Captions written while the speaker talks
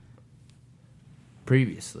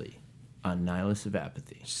Previously on Nihilist of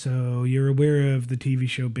Apathy. So you're aware of the TV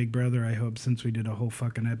show Big Brother, I hope, since we did a whole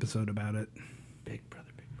fucking episode about it. Big Brother,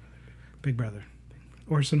 Big Brother. Big Brother.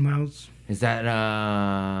 Orson Welles. Is that,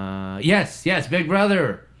 yes, Big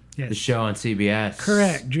Brother. Yes. The show on CBS.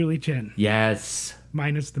 Correct. Julie Chen. Yes.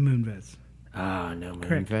 Minus the Moonves. Oh, no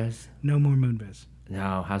Correct. Moonves? No more Moonves.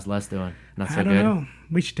 No, how's Les doing? Not so I don't good? know.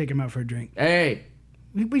 We should take him out for a drink. Hey.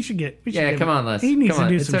 We should get... Yeah, come on, Les. He needs Come to on.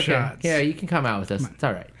 do It's some okay. shots. Yeah, you can come out with us. It's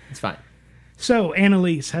all right. It's fine. So,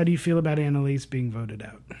 Annalise. How do you feel about Annalise being voted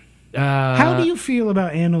out? How do you feel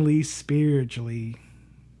about Annalise spiritually?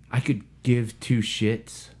 I could give two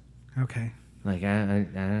shits. Okay. Like, I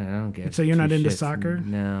don't get. So you're not two into shits. soccer?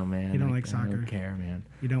 No, man. You don't like I soccer? don't care, man.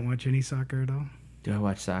 You don't watch any soccer at all? Do I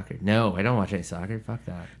watch soccer? No, I don't watch any soccer. Fuck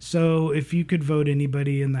that. So, if you could vote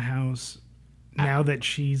anybody in the house, now that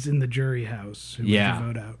she's in the jury house, who would Yeah. you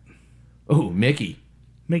vote out? Oh, Mickey.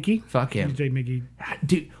 Mickey? Fuck him. You take Mickey.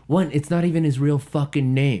 Dude, it's not even his real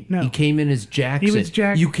fucking name. No. He came in as Jackson. He was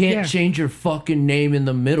Jack- You can't yeah. change your fucking name in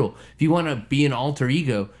the middle. If you want to be an alter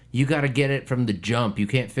ego, you got to get it from the jump. You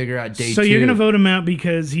can't figure out day So two. you're going to vote him out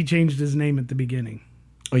because he changed his name at the beginning.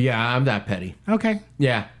 Oh, yeah, I'm that petty. Okay.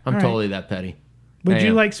 Yeah, I'm All right. totally that petty. Would I you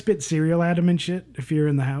am. like spit cereal at him and shit if you're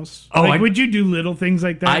in the house? Oh, like, I'd- would you do little things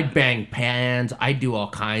like that? I'd bang pans. I'd do all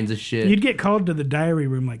kinds of shit. You'd get called to the diary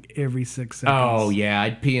room like every 6 seconds. Oh, yeah,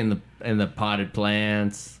 I'd pee in the potted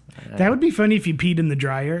plants. That would be funny if you peed in the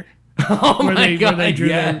dryer. Oh, Where my they- God, where they drew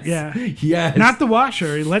yes. their- yeah. Yes. Not the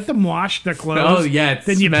washer. Let them wash their clothes. Oh, yeah, it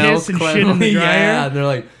Then you smells piss and shit in the cleanly. dryer. Yeah, they're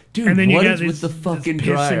like, dude, And then you what got is with this, the fucking this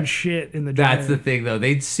piss dryer? and shit in the dryer. That's the thing, though.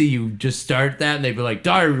 They'd see you just start that, and they'd be like,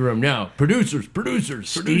 diary room now. Producers.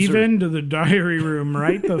 Steven, to the diary room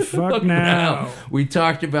right the fuck Look now. We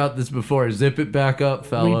talked about this before. Zip it back up,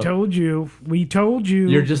 fella. We told you. We told you.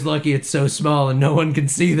 You're just lucky it's so small and no one can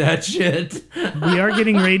see that shit. We are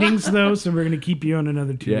getting ratings, though, so we're going to keep you on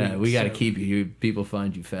another 2 weeks. Yeah, we got to so. keep you. People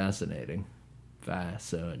find you fascinating.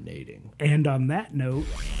 Fascinating. And on that note...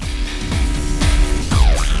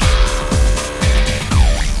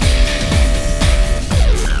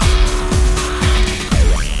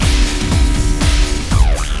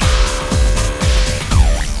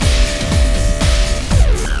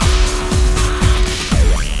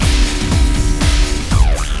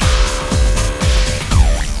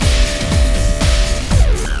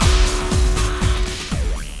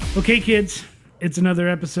 Okay, kids, it's another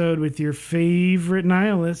episode with your favorite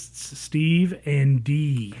nihilists, Steve and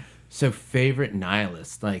Dee. So, favorite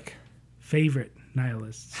nihilist. Like, Favorite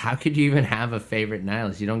nihilists. how could you even have a favorite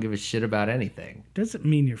nihilist? You don't give a shit about anything. Doesn't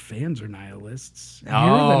mean your fans are nihilists.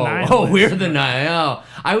 We're the nihil.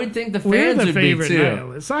 I would think the fans We're the would be favorite too.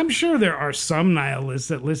 nihilists. I'm sure there are some nihilists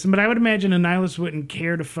that listen, but I would imagine a nihilist wouldn't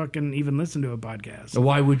care to fucking even listen to a podcast.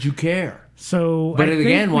 Why would you care? So, But I think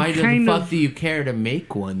again, we why the kind fuck of- do you care to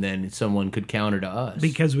make one? Then someone could counter to us.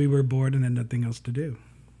 Because we were bored and had nothing else to do.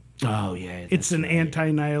 Oh yeah, It's that's an right.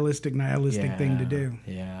 anti-nihilistic thing to do.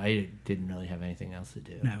 Yeah, I didn't really have anything else to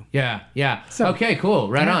do. No. Yeah. So- Okay, cool.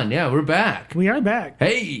 Right Yeah. on. Yeah, we're back. We are back.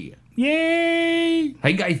 Hey, Yay! how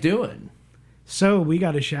you guys doing? So we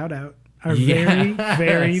got a shout out. Our Yes.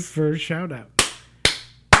 very first shout out.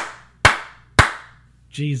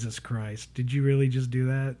 Jesus Christ. Did you really just do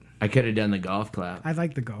that? I could have done the golf clap. I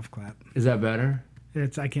like the golf clap. Is that better?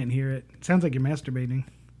 I can't hear it. It sounds like you're masturbating.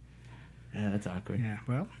 Yeah, that's awkward. Yeah,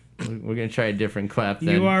 well. We're gonna try a different clap.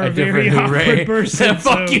 Then. You are a different very awkward hooray. person,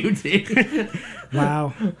 Fuck so- you, dude.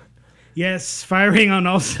 Wow. Yes, firing on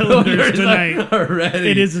all cylinders tonight.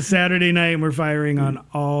 Already. It is a Saturday night and we're firing on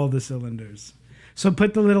all the cylinders. So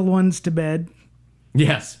put the little ones to bed.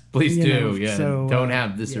 Yes, please You do. know, Yeah, so, don't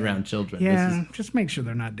have this around children. Yeah, just make sure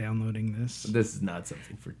they're not downloading this. This is not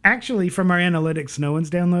something for. Actually, from our analytics, no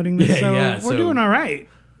one's downloading this, Yeah, so we're so- doing all right.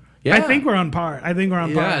 Yeah, I think we're on par.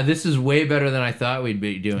 Yeah, this is way better than I thought we'd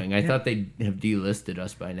be doing. I thought they'd have delisted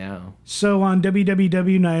us by now. So on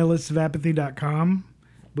www.nihilistofapathy.com,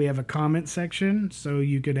 we have a comment section, so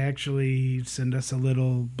you could actually send us a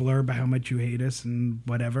little blurb of how much you hate us and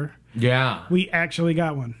whatever. Yeah, We actually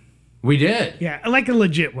got one. we did. Yeah, like a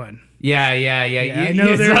legit one. Yeah. I know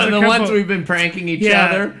You there's saw a the couple- ones we've been pranking each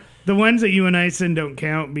other. The ones that you and I send don't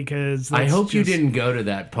count because I that's hope you just- didn't go to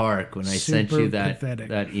that park when I sent super you that pathetic.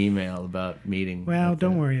 that email about meeting. Well, with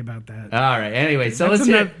don't the- worry about that. All right. Anyway, so That's,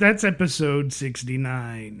 let's hit. that's episode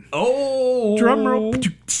 69. Oh, Drum roll.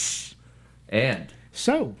 And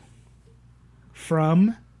So,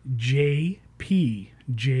 from JP.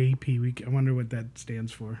 I wonder what that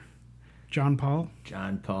stands for. John Paul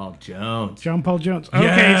Jones. Okay,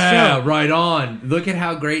 Yeah, so right on. Look at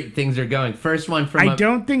how great things are going. First one from. I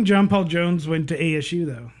don't think John Paul Jones went to ASU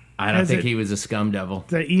though. I don't think he was a scum devil.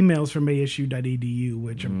 The emails from asu.edu,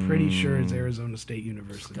 which I'm pretty sure is Arizona State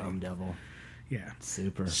University. Scum devil. Yeah.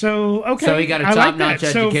 Super. So, okay. So he got a top-notch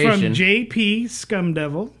education. So from JP Scum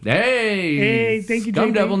Devil. Hey, thank you,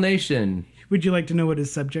 Scum JP. Devil Nation. Would you like to know what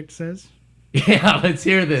his subject says? Yeah, let's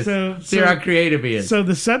hear this. Let's hear how creative he is. So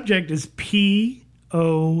the subject is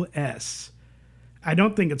POS. I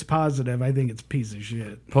don't think it's positive. I think it's piece of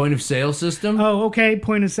shit. Point of sale system? Oh, okay.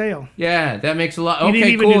 Point of sale. Yeah, that makes a lot. He didn't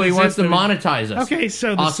Okay, even do cool. the He wants to system. monetize us. Okay,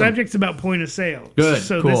 so the Awesome. subject's about point of sale. Good,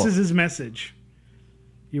 So cool. this is his message.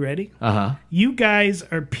 You ready? Uh-huh. You guys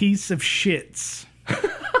are piece of shits.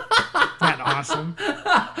 That awesome.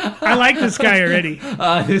 I like this guy already.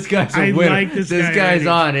 This guy's a I winner. like this guy guy's already.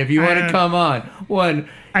 on. If you want to come on.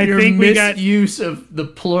 Your think we got- misuse of the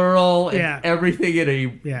plural and Yeah. everything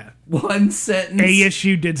in Yeah. one sentence.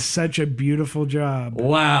 ASU did such a beautiful job.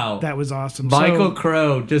 Wow. That was awesome. Michael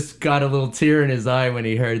Crow just got a little tear in his eye when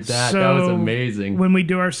he heard that. That was amazing. When we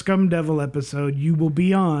do our Scum Devil episode, you will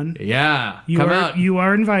be on. Yeah. You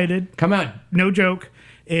are invited. Come out. No joke.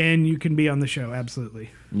 And you can be on the show. Absolutely.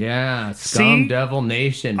 Yeah. Scum See? Devil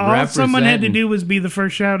Nation. All someone had to representing do was be the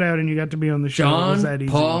first shout out, and you got to be on the show. It was that John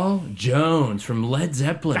easy. Paul Jones from Led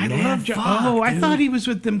Zeppelin. I Man, love John. fuck, Oh, I dude. thought he was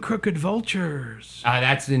with them Crooked Vultures.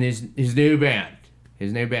 That's in his new band.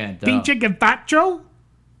 His new band. Pinche Gabacho?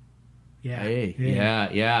 Yeah. Hey,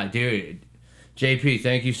 yeah, dude. JP,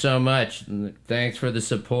 thank you so much. Thanks for the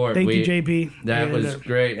support. Thank you, JP. That Yeah, was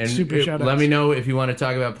great. And super shout-outs. let me know if you want to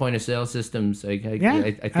talk about point of sale systems. I think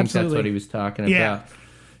that's absolutely. what he was talking Yeah. about.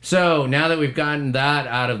 So now that we've gotten that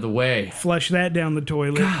out of the way, Flush that down the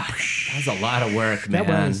toilet. that's a lot of work, man.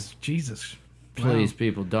 That was Jesus. Please, Wow.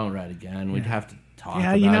 people, don't write again. We'd have to talk Yeah,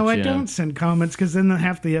 about you know what? Don't send comments because then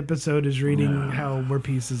half the episode is reading how we're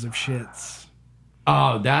pieces of shits.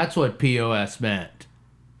 Oh, that's what POS meant.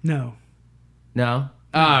 No. No?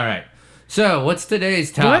 All right. So what's today's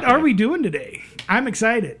topic? What are we doing today? I'm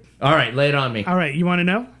excited. All right, lay it on me. All right, you want to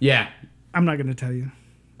know? Yeah. I'm not going to tell you.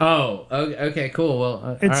 Oh, okay, cool.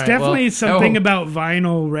 Well, It's definitely something about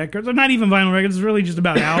vinyl records, or not even vinyl records. It's really just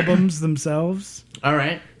about albums themselves. All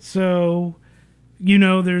right. So, you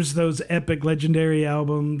know, there's those epic, legendary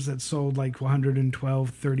albums that sold like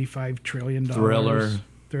 $135 trillion.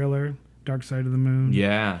 Thriller, Dark Side of the Moon.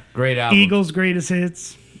 Yeah, great album. Eagles' greatest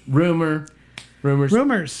hits.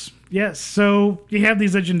 Rumors. Yes. So you have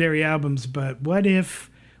these legendary albums, but what if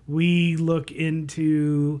we look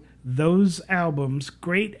into those albums,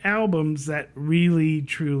 great albums that really,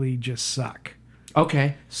 truly just suck?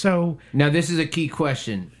 Okay. So Now, this is a key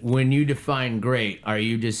question. When you define great, are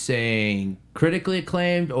you just saying critically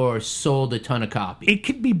acclaimed or sold a ton of copies? it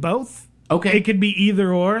could be both. Okay. It could be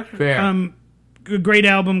either or. Fair. A great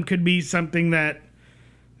album could be something that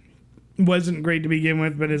wasn't great to begin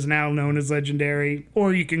with, but is now known as legendary.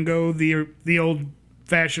 Or you can go the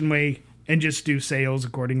old-fashioned way and just do sales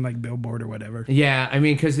according like Billboard or whatever. Yeah, I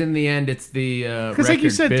mean, because in the end, it's the Because like you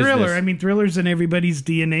said, business. Thriller. I mean, Thriller's in everybody's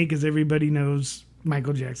DNA because everybody knows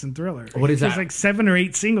Michael Jackson Thriller. What is There's that? like 7 or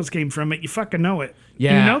 8 singles came from it. You fucking know it.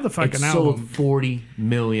 Yeah, You know the fucking it album. sold 40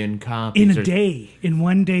 million copies. In a day. In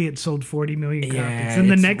one day, it sold 40 million copies. Yeah, And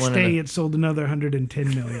the it's next one of day, the- it sold another 110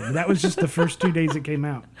 million. That was just the first 2 days it came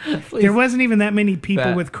out. There wasn't even that many people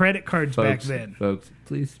Fact- with credit cards back Folks, then. folks,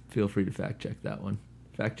 please feel free to fact check that one.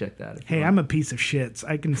 Fact check that. If you Hey, want. I'm a piece of shits.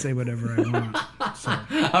 I can say whatever I want. So,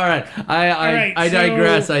 All right. I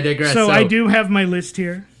digress. I digress. So I do have my list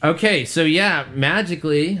here. Okay, so yeah,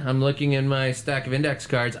 magically, I'm looking in my stack of index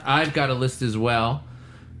cards. I've got a list as well.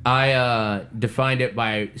 I defined it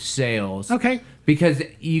by sales. Okay. Because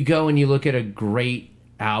you go and you look at a great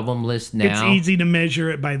album list now. It's easy to measure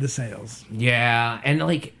it by the sales. Yeah, and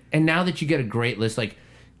now that you get a great list, like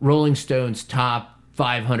Rolling Stone's top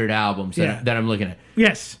 500 albums Yeah. that I'm looking at,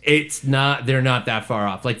 Yes. they're not that far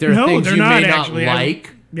off. Like there are No, things they're you not may actually. not like.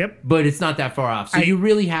 Yep. But it's not that far off. So you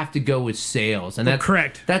really have to go with sales. And that's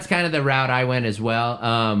correct. That's kind of the route I went as well.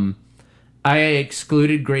 I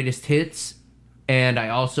excluded greatest hits, and I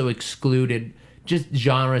also excluded just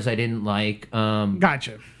genres I didn't like.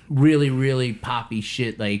 Gotcha. Really, really poppy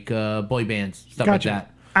shit like boy bands, stuff Gotcha. like that.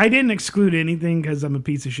 I didn't exclude anything because I'm a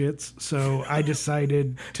piece of shits, so I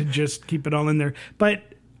decided to just keep it all in there. But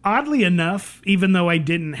oddly enough, even though I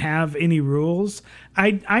didn't have any rules,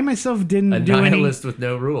 I myself didn't A do any. nihilist with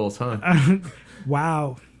no rules, huh?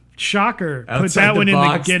 Wow, shocker! Put Outside that the one in the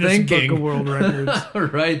box Guinness thinking. Book of World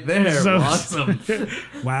Records. Right there. So- Awesome.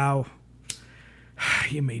 Wow.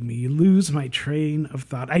 You made me lose my train of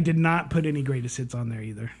thought. I did not put any greatest hits on there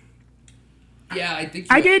either. Yeah, I think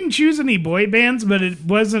I didn't choose any boy bands, but it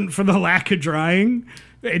wasn't for the lack of trying.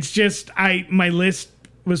 It's just my list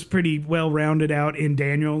was pretty well rounded out in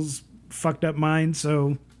Daniel's fucked up mind.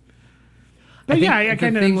 So, but I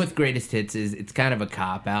kind the of thing with greatest hits is it's kind of a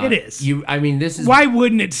cop out. It is. This is why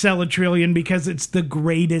wouldn't it sell a trillion? Because it's the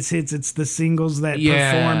greatest hits. It's the singles that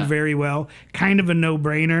performed very well. Kind of a no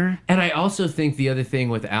brainer. And I also think the other thing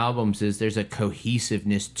with albums is there's a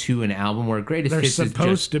cohesiveness to an album where greatest They're hits is supposed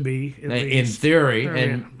just, to be in theory,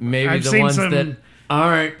 and maybe I've the seen ones some- that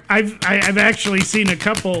aren't. I've actually seen a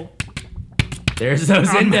couple. There's those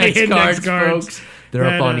On my index index cards, cards folks. They're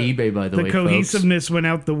up that, on eBay, by the way, The folks. cohesiveness went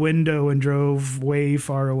out the window and drove way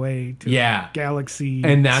far away to Yeah. galaxy.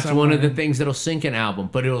 And that's one of the somewhere. things that'll sink an album,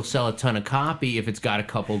 but it'll sell a ton of copy if it's got a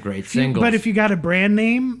couple great singles. But if you got a brand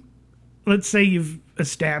name, let's say you've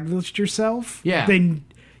established yourself, Yeah. then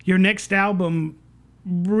your next album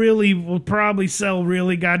really will probably sell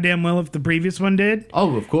really goddamn well if the previous one did.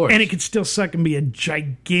 Oh, of course. And it could still suck and be a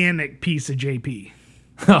gigantic piece of JP.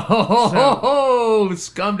 Oh,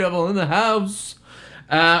 Scum Devil in the house.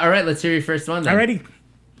 All right, let's hear your first one then. Alrighty.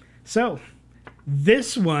 So,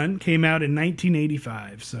 this one came out in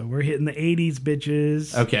 1985. So, we're hitting the 80s,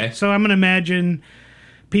 bitches. Okay. So, I'm going to imagine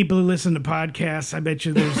people who listen to podcasts, I bet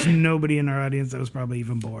you there's nobody in our audience that was probably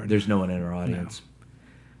even born. There's no one in our audience.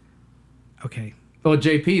 Okay. Well,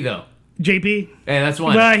 JP, though. JP? Hey, that's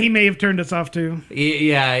one. Well, he may have turned us off too.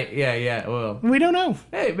 Yeah. Well, We don't know.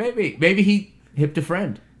 hey, maybe he hipped a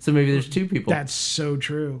friend. So maybe there's two people. That's so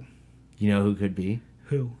true. You know who could be?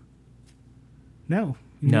 Who? No.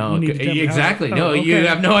 No, You need to tell me. exactly. Oh, No, okay. you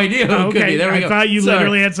have no idea who it could be. There we I go. thought you Sorry.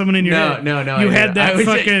 literally had someone in your head. No. You I had know. I that was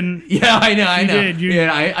fucking. Yeah, I know. You did.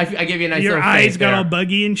 Yeah, I gave you a nice Your little eyes face got there. all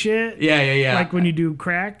buggy and shit. Yeah. Like when you do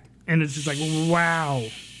crack, and it's just like, wow.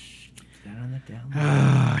 Down.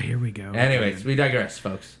 Ah, here we go. Anyways, we digress,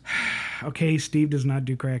 folks. Okay, Steve does not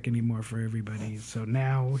do crack anymore for everybody. So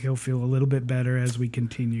now he'll feel a little bit better as we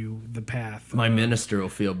continue the path. My minister will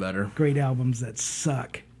feel better. Great albums that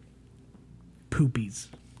suck. Poopies.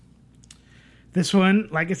 This one,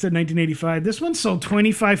 like I said, 1985. This one sold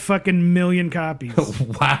 25 fucking million copies.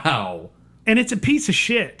 Wow. And it's a piece of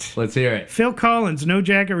shit. Let's hear it. Phil Collins, No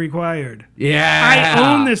Jacket Required. Yeah.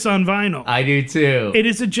 I own this on vinyl. I do too. It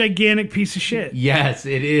is a gigantic piece of shit. Yes,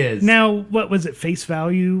 it is. Now, what was it? Face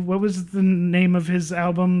Value? What was the name of his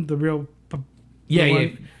album? The real... yeah.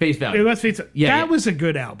 Face value. It was Face Yeah, That yeah. was a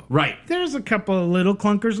good album. Right. There's a couple of little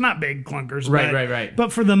clunkers, not big clunkers. Right.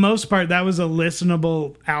 But for the most part, that was a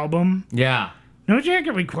listenable album. Yeah. No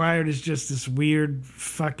Jacket Required is just this weird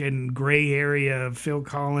fucking gray area of Phil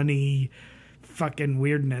Collins fucking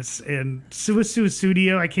weirdness. And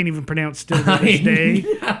Studio, I can't even pronounce still to this day.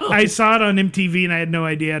 I saw it on MTV and I had no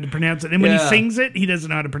idea how to pronounce it. And when he Yeah. sings it, he doesn't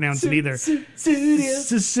know how to pronounce it either. Studio.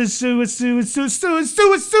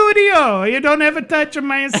 Studio. You don't ever touch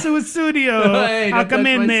my studio. Hey, I'll don't come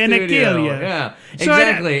touch in my there and I kill studio. you. Yeah, So I-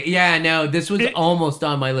 exactly. Yeah, no, this was almost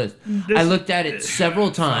on my list. I looked at it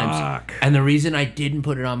several times, Fuck. and the reason I didn't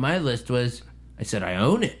put it on my list was I said I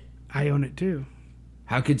own it. I own it too.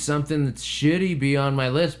 How could something that's shitty be on my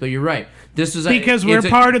list? But you're right. This is Because we're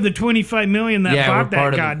part of the 25 million that we're bought that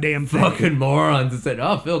part of the goddamn thing. fucking morons that said,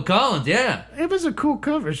 "Oh, Phil Collins, yeah." It was a cool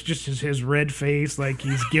cover. It's just his red face, like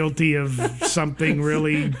he's guilty of something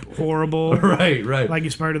really horrible. Right. Like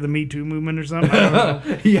he's part of the Me Too movement or something. I don't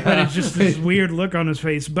know. Yeah. But it's just this weird look on his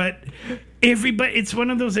face. But it's one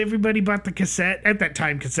of those everybody bought the cassette at that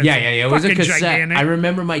time. Cassette. Yeah. It was a cassette. Gigantic. I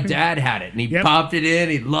remember my dad had it, and he Yep. popped it in.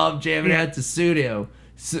 He loved jamming Yeah. it to studio.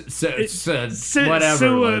 Whatever.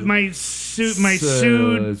 So, it was. my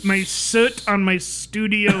soot on my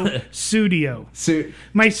studio.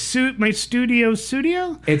 My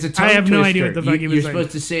studio. It's a tongue I have no twister. idea what the fuck he was You're saying.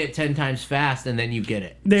 supposed to say it 10 times fast, and then you get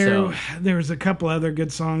it. There was a couple other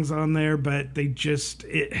good songs on there, but they just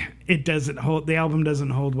it doesn't hold. The album doesn't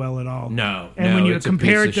hold well at all. And when you it's a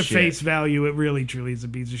compare it piece to of shit. face value, it really truly is a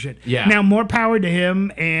piece of shit. Yeah. Now, more power to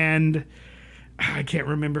him, and I can't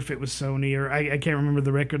remember if it was Sony or I can't remember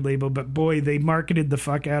the record label, but boy, they marketed the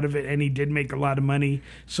fuck out of it, and he did make a lot of money.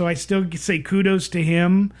 So I still say kudos to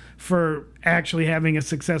him for actually having a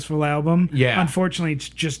successful album. Yeah. Unfortunately, it's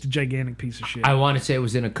just a gigantic piece of shit. I want to say it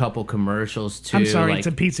was in a couple commercials too. I'm sorry, like, it's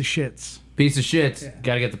a piece of shits. piece of shit.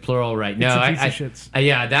 Got to get the plural right. No, a piece of shits.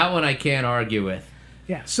 yeah, that one I can't argue with.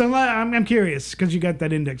 Yeah, so I'm curious because you got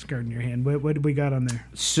that index card in your hand. What did we got on there?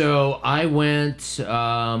 So I went.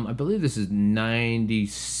 I believe this is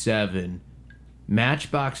 97.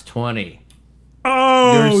 Matchbox 20.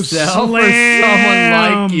 Oh, Yourself slam. or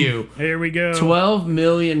someone like you. Here we go. 12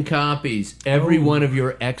 million copies. Every Oh. one of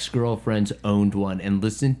your ex-girlfriends owned one and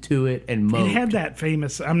listened to it and It moped. had that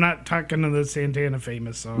famous. I'm not talking to the Santana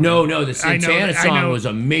famous song. No, the I know Santana that- I song know. was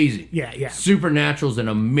amazing. Yeah. Supernatural's an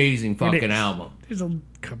amazing fucking is. album. There's a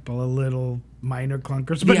couple of little minor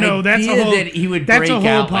clunkers, but The no, that's a idea whole that he would that's break a whole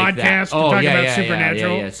out like that. podcast to talk about Yeah,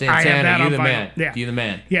 Supernatural. yeah. I Santana, have that you on the vinyl. man. Yeah, You the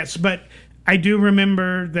man. Yes, but I do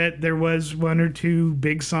remember that there was one or two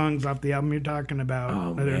big songs off the album you're talking about.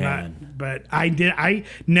 Oh, whether man. or not, but I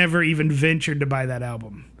never even ventured to buy that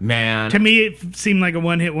album. Man. To me, it seemed like a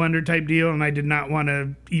one-hit wonder type deal, and I did not want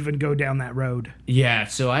to even go down that road. Yeah,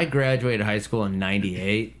 so I graduated high school in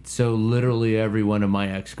 98. So literally every one of my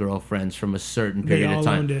ex-girlfriends from a certain period all of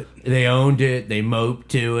time. owned it. They owned it. They moped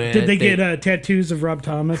to it. Did they get tattoos of Rob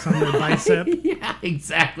Thomas on their bicep? Yeah,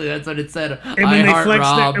 exactly. That's what it said. And when, I heart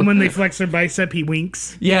Rob. and when they flex their bicep, he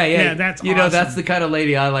winks. Yeah. Yeah, that's you know, awesome. that's the kind of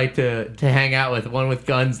lady I like to hang out with. One with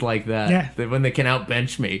guns like that. Yeah. That when they can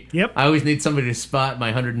outbench me. Yep. I always need somebody to spot my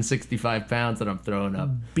 165 pounds that I'm throwing up.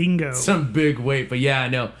 Bingo. Some big weight. But yeah, I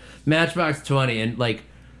know. Matchbox 20 and like,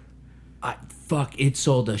 it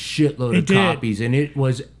sold a shitload It of did. copies and it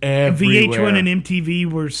was everywhere. VH1 and MTV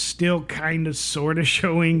were still kind of sort of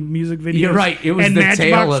showing music videos. You're right. It was And the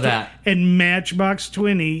tail of that. And Matchbox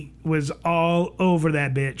 20 was all over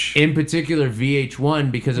that bitch. In particular, VH1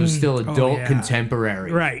 because it was still adult yeah.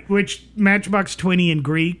 contemporary. Right. Which Matchbox 20 in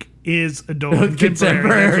Greek is adult contemporary. That's what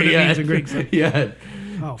Contemporary, it yeah. means in Greek. Yeah.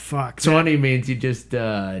 Oh, fuck. 20 means you just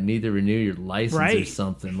need to renew your license or Right.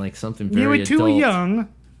 something. Like something very You were too adult. young.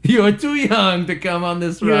 You were too young to come on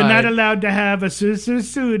this You're ride. not allowed to have a sister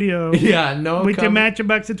studio Yeah, no with your com-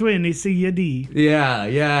 Matchbox 20 CD.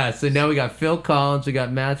 Yeah. So now we got Phil Collins, we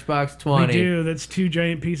got Matchbox 20. We do. That's two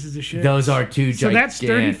giant pieces of shit. Those are two So gigantic. that's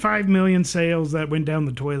 35 million sales that went down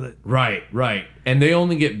the toilet. Right. And they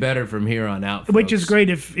only get better from here on out. Which is folks. great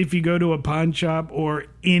if you go to a pawn shop or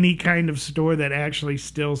any kind of store that actually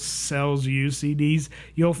still sells used CDs,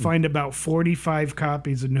 you'll find about 45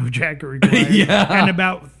 copies of No Jacket Required Yeah. and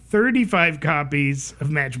about 35 copies of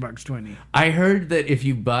Matchbox 20. I heard that if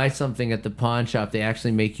you buy something at the pawn shop, they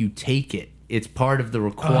actually make you take it. It's part of the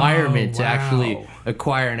requirement to wow. actually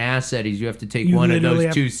acquire an asset is you have to take You one of literally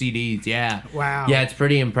those have- two CDs. Yeah. Wow. Yeah, it's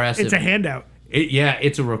pretty impressive. It's a handout.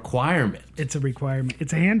 It's a requirement. It's a requirement.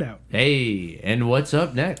 It's a handout. Hey, and what's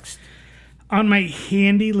up next? On my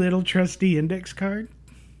handy little trusty index card,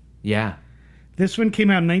 Yeah. this one came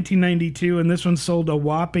out in 1992, and this one sold a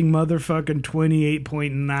whopping motherfucking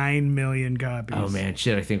 28.9 million copies. Oh man,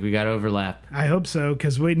 shit! I think we got overlap. I hope so,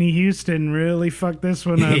 because Whitney Houston really fucked this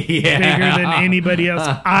one up Yeah. bigger than anybody else.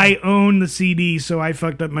 I own the CD, so I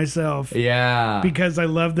fucked up myself Yeah. because I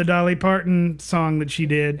love the Dolly Parton song that she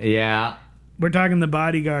did. Yeah. We're talking The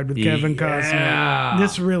Bodyguard with Kevin Costner. Yeah.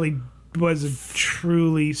 This really was a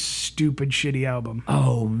truly stupid, shitty album.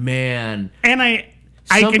 Oh man. And I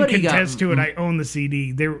can Somebody got- contest to it. I own the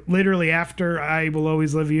CD. They're literally after I Will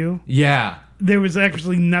Always Love You. Yeah. There was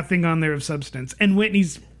actually nothing on there of substance. And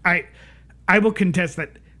Whitney's, I will contest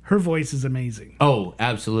that her voice is amazing. Oh,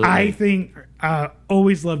 absolutely. I think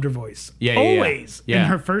always loved her voice. Yeah. Always. Yeah. And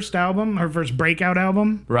her first album, her first breakout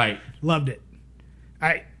album, Right. loved it.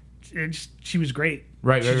 She was great.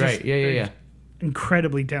 Right. She's Right. just Yeah.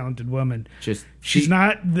 Incredibly talented woman. Just She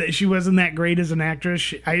wasn't that great as an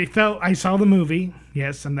actress. I saw the movie.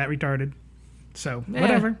 Yes, I'm that retarded. So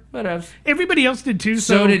whatever. Whatever. Everybody else did too.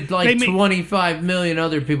 So did they like ma- 25 million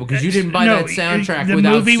other people because you didn't buy No, that soundtrack the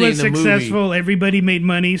without movie seeing was the movie. successful. Everybody made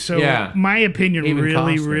money. So Yeah. my opinion Even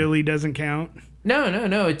really, Costner. really doesn't count. No,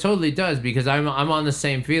 it totally does because I'm on the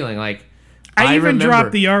same feeling. Like I even remember-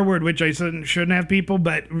 dropped the R word, which I shouldn't have people,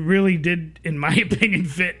 but really did, in my opinion,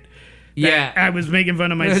 fit. Yeah, I was making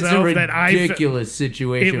fun of it's myself a that I fe- ridiculous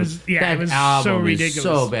situation. It was- yeah, that it was album so is ridiculous.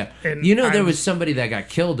 so bad. And You know, there I was was- somebody that got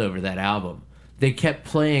killed over that album. They kept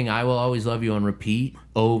playing "I Will Always Love You" on repeat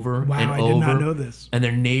over Wow, and I over. did not know this. And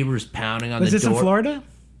their neighbors pounding on Was the this door. in Florida?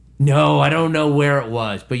 No, I don't know where it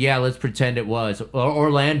was, but yeah, let's pretend it was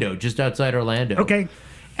Orlando, just outside Orlando. Okay.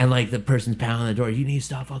 And like the person's pounding on the door. You need to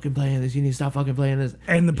stop fucking playing this. You need to stop fucking playing this.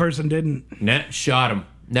 And the person didn't. Shot him.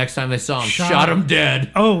 Next time they saw him, Shot shot him him.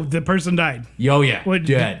 dead. Oh, the person died. Yo, yeah, What,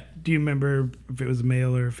 dead. Do you remember if it was a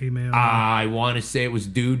male or a female? I want to say it was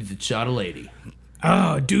dude that shot a lady.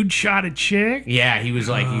 Oh, dude shot a chick? Yeah, he was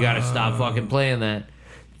like, you got to stop fucking playing that.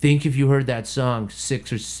 Think if you heard that song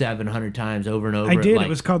 600 or 700 times over and over. I did. Like, It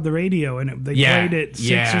was called The Radio, and they Yeah, played it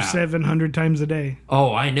 600 yeah. or 700 times a day.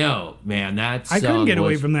 oh, I know, man. That song I couldn't get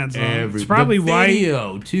away was from that song. every- It's probably the why-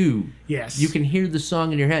 video too. Yes. You can hear the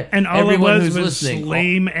song in your head. And all Everyone it was who's was listening,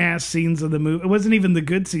 lame ass scenes of the movie. It wasn't even the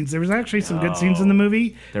good scenes. There was actually some good scenes in the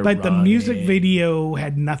movie, they're but the music running. video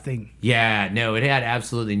had nothing. yeah, no, it had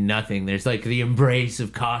absolutely nothing. There's like the embrace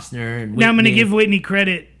of Costner and Whitney. Now I'm going to give Whitney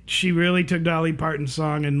credit. She really took Dolly Parton's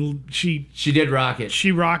song and She did rock it.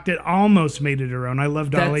 she rocked it. Almost made it her own. I love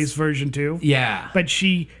Dolly's version too. Yeah. But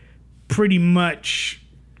she pretty much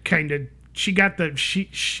kind of she got the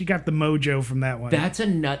mojo from that one. That's a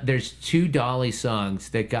nut. There's 2 Dolly songs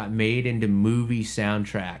that got made into movie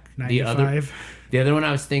soundtrack. 9 The to other 5. the other one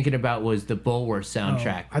I was thinking about was the Bulworth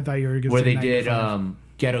soundtrack. I thought you were going to say where they 9 to did 5.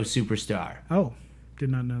 Ghetto Superstar. Oh, did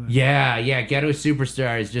not know that. Yeah, Ghetto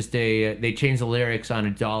Superstar is just they changed the lyrics on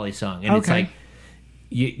a Dolly song, and it's Okay. like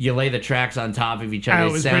you lay the tracks on top of each other. Oh, it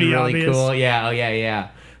It was sound pretty really obvious. cool. Yeah.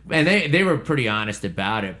 And they were pretty honest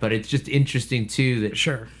about it, but it's just interesting too that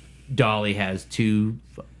Sure. Dolly has 2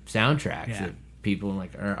 soundtracks Yeah. that people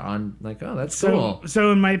are on like, oh, that's So, cool.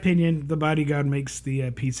 so in my opinion, The Bodyguard makes the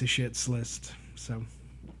piece of shits list. So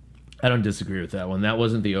I don't disagree with that one. That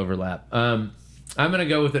wasn't the overlap. I'm gonna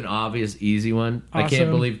go with an obvious, easy one. I can't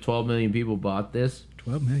Awesome. believe 12 million people bought this.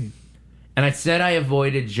 12 million. And I said I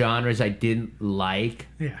avoided genres I didn't like.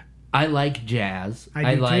 Yeah. I like jazz.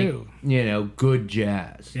 I do like, too. good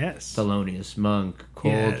jazz. Yes. Thelonious Monk,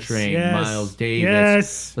 Coltrane, Yes. Miles Davis.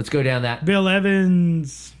 Yes. Let's go down that. Bill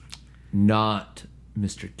Evans. Not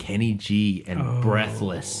Mr. Kenny G and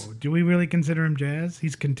Breathless. Do we really consider him jazz?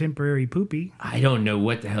 He's contemporary poopy. I don't know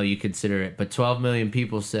what the hell you consider it, but 12 million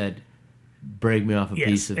people said, break me off a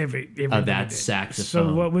piece of everybody that did. saxophone.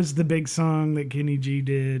 So what was the big song that Kenny G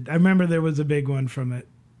did? I remember there was a big one from it.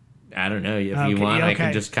 I don't know. If you Okay, want, I can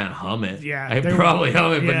okay. just kind of hum it. Yeah, I there- probably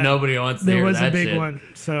hum it, but yeah. nobody wants to There hear was that a big shit. one.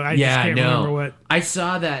 So I just can't remember what. I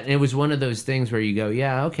saw that, and it was one of those things where you go,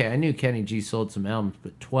 yeah, okay, I knew Kenny G sold some albums,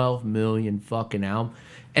 but 12 million fucking albums.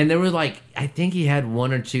 And there were like, I think he had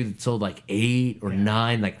 1 or 2 that sold like 8 or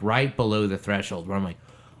 9, like right below the threshold, where I'm like,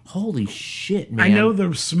 holy shit, man. I know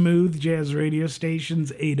the smooth jazz radio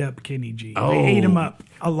stations ate up Kenny G. Oh. They ate him up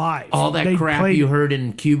alive. all that They crap played- you heard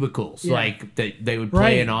in cubicles, Yeah. like that they would play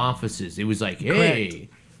Right. in offices. It was like, hey,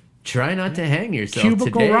 try not to hang yourself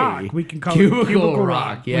Cubicle today. rock. We can call Cubicle it Cubicle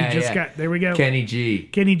rock. Yeah, we just yeah. got there. We go. Kenny G.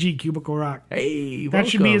 Kenny G. Cubicle rock. Hey, That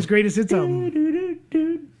should be welcome. his greatest hits album.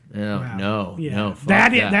 No, Wow. no, Yeah. no. Fuck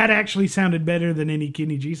that actually sounded better than any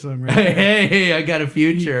Kenny G song. Right? now. Hey, I got a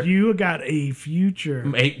future. You got a future.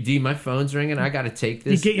 Hey, D, my phone's ringing. I got to take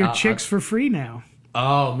You this. get your chicks for free now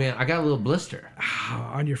Oh man, I got a little blister.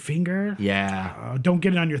 on your finger. Yeah, Don't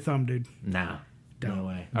get it on your thumb, dude. no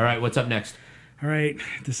way. All right, what's up next? All right,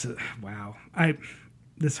 this is wow.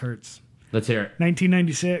 This hurts. Let's hear it.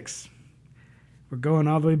 1996. We're going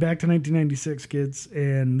all the way back to 1996, kids,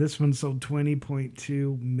 and this one sold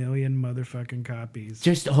 20.2 million motherfucking copies.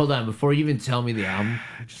 Just hold on before you even tell me the album.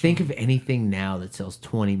 Think of anything now that sells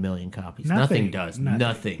 20 million copies. Nothing does.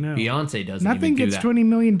 Nothing. No. Beyonce doesn't Nothing even do gets that. 20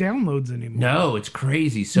 million downloads anymore. No, it's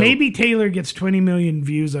crazy. So Maybe Taylor gets 20 million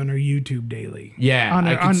views on her YouTube daily. yeah, on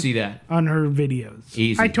her, I can see that. on her videos.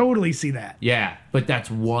 Easy. I totally see that. Yeah, but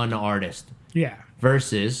that's one artist Yeah.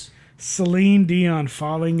 versus. Celine Dion,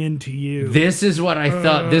 Falling Into You. This is what I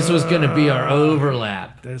thought. This was going to be our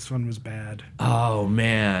overlap. This one was bad. Oh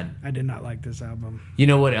man. I did not like this album. You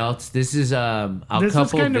know what else? This is I'll This was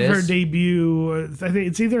couple kind of this. her debut. I think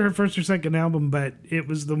it's either her first or second album, but it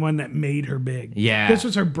was the one that made her big. Yeah. This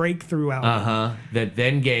was her breakthrough album. That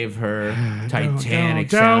then gave her Titanic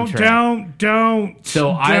don't, soundtrack. Don't. So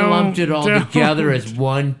I lumped it all don't. together as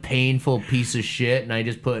one painful piece of shit, and I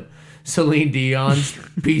just put Celine Dion's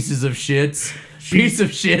pieces of shits. Piece of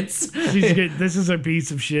shits. She's good. This is a piece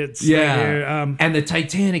of shit. Yeah. And the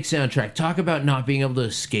Titanic soundtrack. Talk about not being able to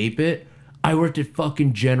escape it. I worked at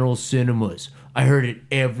fucking General Cinemas. I heard it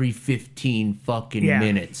every 15 fucking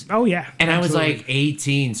minutes. Oh yeah. And absolutely. I was like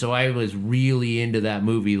 18, so I was really into that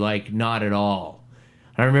movie, like not at all.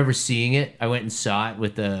 I remember seeing it. I went and saw it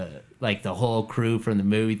with the whole crew from the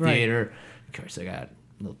movie Right. theater. Of course, I got a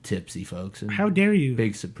little tipsy, folks. And How dare you?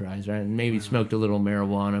 big surprise, right? And maybe smoked a little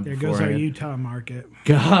marijuana There goes our beforehand. Utah market.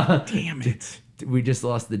 God, Damn it. we just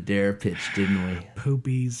lost the dare pitch, didn't we?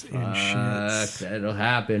 Poopies and shits. That'll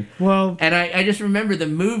happen. Well, And I just remember the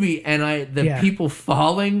movie and the Yeah. people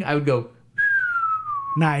falling. I would go,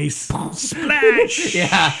 nice. Splash.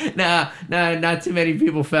 yeah, not too many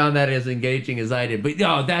people found that as engaging as I did. But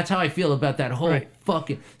no, that's how I feel about that whole Right.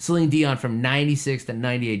 fucking Celine Dion from 96 to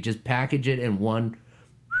 98. Just package it in one.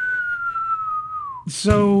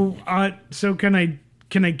 So can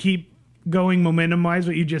I keep going momentum wise?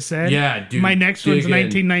 What you just said? Yeah, dude, My next dig one's in.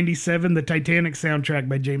 1997, the Titanic soundtrack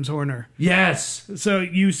by James Horner. Yes. So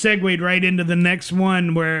you segued right into the next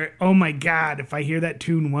one where, oh my God, if I hear that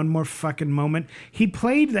tune one more fucking moment. He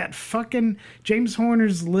played that fucking James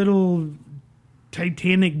Horner's little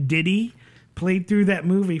Titanic ditty, played through that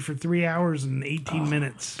movie for 3 hours and 18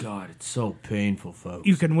 minutes. God, it's so painful, folks.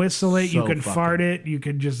 You can whistle it, you So can fucking- fart it, you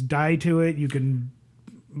can just die to it, you can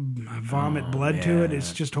vomit blood to it.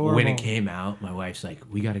 It's just horrible. When it came out, my wife's like,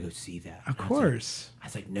 "We got to go see that." Of course. I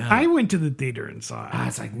was like, "No." I went to the theater and saw it. I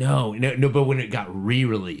was like, no. But when it got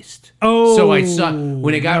re-released, Oh, so I saw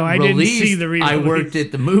when it got no, I didn't released. see the re-release. I worked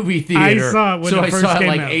at the movie theater. I saw it when so it I first saw it came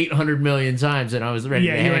like out. 800 million times, and I was ready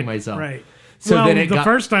to you hang went- myself. Right. So well, then it the got,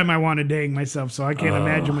 first time I wanted to hang myself, so I can't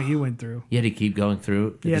imagine what you went through. you had to keep going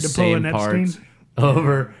through You the had to pull same an parts Epstein?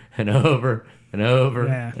 over and over and over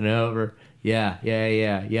Yeah. and over. Yeah.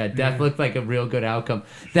 Death looked like a real good outcome.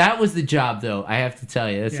 That was the job, though. I have to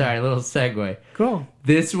tell you. Sorry, a little segue. Cool.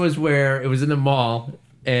 This was where it was in the mall,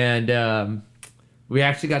 and we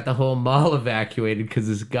actually got the whole mall evacuated because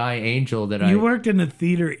this guy Angel that You worked in a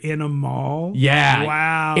theater in a mall? Yeah.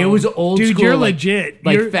 Wow. It was old Dude, school. you're like, legit.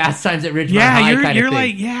 Like You're- Fast Times at Ridgemont Yeah, High you're kind of thing.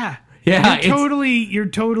 like, yeah. Yeah, You're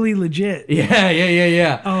totally legit.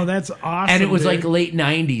 Yeah. Oh, that's awesome. And it was dude. like late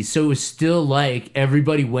 90s, so it was still like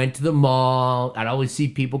everybody went to the mall. I'd always see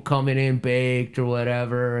people coming in baked or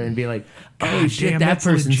whatever and be like, oh God shit, damn, that that's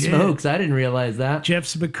person legit. smokes. I didn't realize that. Jeff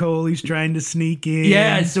Spicoli's trying to sneak in.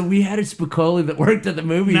 Yeah, so we had a Spicoli that worked at the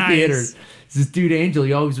movie Nice. theaters. This dude Angel,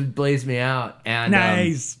 he always would blaze me out. And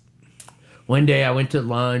Nice. one day I went to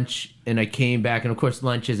lunch and I came back, and of course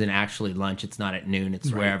lunch isn't actually lunch. It's not at noon.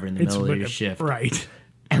 It's wherever in the middle of your shift. Right.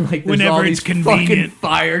 And like there's Whenever all it's these fucking convenient.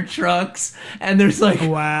 fire trucks, and there's like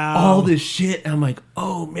Wow. all this shit. And I'm like,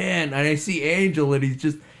 oh man. And I see Angel, and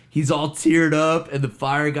he's all teared up, and the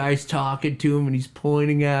fire guy's talking to him, and he's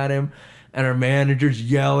pointing at him, and our manager's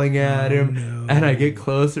yelling at him. no. And I get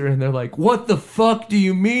closer, and they're like, what the fuck do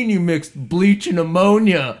you mean you mixed bleach and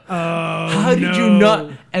ammonia? Oh, How did you not?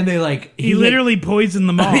 And they like He literally poisoned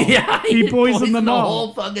the mall. yeah, He poisoned the mall.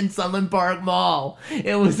 whole fucking Sunland Park Mall.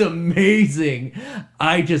 It was amazing.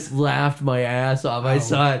 I just laughed my ass off. I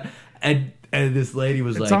saw it, and this lady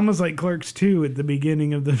was It's like, almost like Clerks 2 at the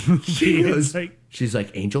beginning of the movie. It's like, she's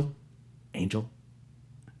like, Angel,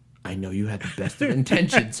 I know you had the best of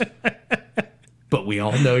intentions, but we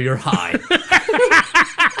all know you're high.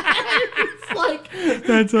 It's like,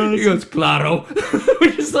 that's he awesome. goes, claro.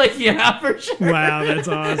 We're just like, yeah, for sure. Wow, that's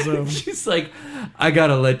awesome. She's like, I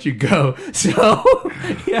gotta let you go. So,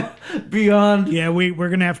 yeah, beyond. Yeah, we're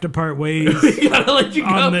going to have to part ways. We gotta let you go.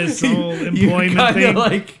 On this whole You employment kinda, thing.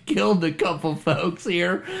 like killed a couple folks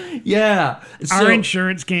here. Yeah. Our So-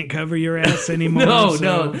 insurance can't cover your ass anymore. No, so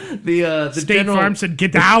no. The State general, Farm said,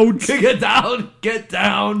 get out. get down, get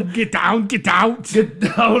down, Get down, get out. get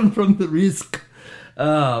down from the risk.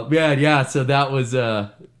 Yeah. So that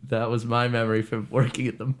was my memory from working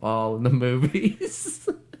at the mall in the movies.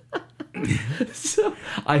 So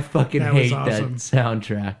I fucking That was hate awesome. that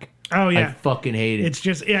soundtrack. Oh, I yeah. fucking hate it. It's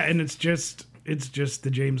just, yeah, and it's just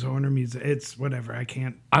the James Horner music. It's whatever. I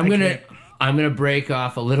can't. I'm I gonna can't. break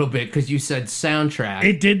off a little bit because you said soundtrack.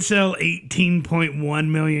 It did sell 18.1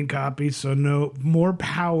 million copies, so no more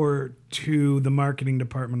power to the marketing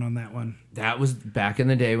department on that one. That was back in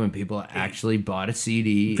the day when people actually bought a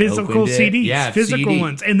CD, Physical opened it. CDs, yeah, physical CD.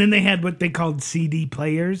 ones, and then they had what they called CD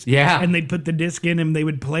players. Yeah. and they'd put the disc in and they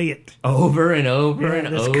would play it. over and over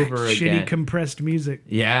and this over shitty again. compressed music.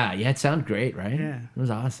 Yeah, it sounded great, right? Yeah. It was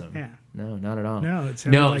awesome. Yeah. No, not at all. No, it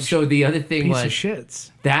sounded like so the other thing Piece of was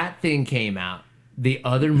shits. that thing came out. The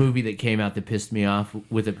other movie that came out that pissed me off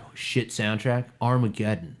with a shit soundtrack,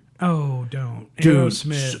 Armageddon. Oh, don't Dude,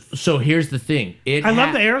 Aerosmith. So here's the thing. I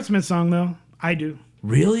love the Aerosmith song though. I do.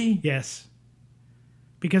 Really? Yes.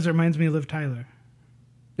 Because it reminds me of Liv Tyler.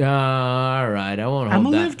 All right, I won't I'm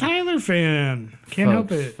hold a that. Liv Tyler fan. Can't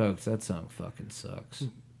help it. Folks, that song fucking sucks. I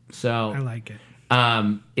So, like it.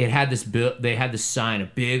 it had this they had this sign, a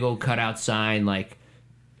big old cutout sign, like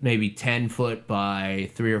maybe 10 foot by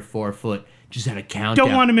 3 or 4 foot. Just had a countdown.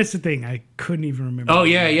 Don't want to miss a thing. I couldn't even remember. Oh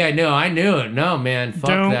yeah, no, I knew it. No, man, fuck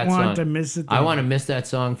Don't that want song. to miss a thing. I want to miss that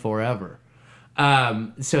song forever.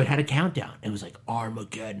 So it had a countdown. It was like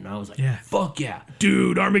Armageddon. I was like, Yeah. fuck yeah.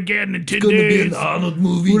 Dude, Armageddon in 10 It's gonna be days. an Arnold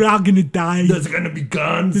movie. We're all gonna die. There's gonna be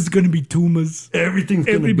guns. There's gonna be tumors. Everything's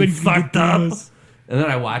gonna Everybody's be gonna fucked get up. tumors. And then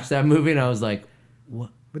I watched that movie and I was like, what?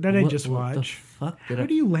 What did I what- just what watch? The fuck did How I?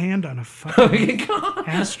 do you land on a fucking God.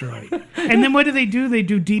 asteroid? And then what do? They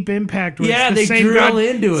do Deep Impact. Where Yeah, it's the they same drill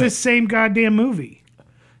into It's it. the same goddamn movie.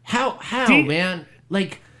 How, Deep- man?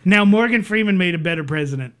 Like, Now Morgan Freeman made a better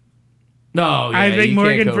president. no, yeah, I think you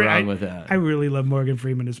Morgan can't go Freeman. wrong with that. I really love Morgan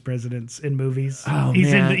Freeman as presidents in movies. Oh, he's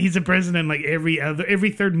man. he's a president like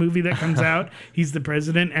every third movie that comes out. He's the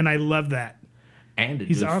president, and I love that. And a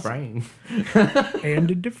He's Dufresne.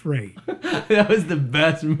 And a Dufresne. That was the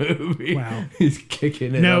best movie. Wow. He's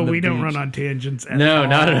kicking it. No, on the we don't beach. run on tangents. No,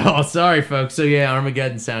 not at all. Sorry, folks. So yeah,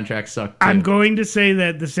 Armageddon soundtrack sucked. Too. I'm going to say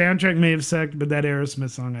that the soundtrack may have sucked, but that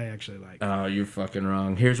Aerosmith song I actually like. Oh, you're fucking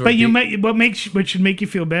wrong. Here's what. But what should make you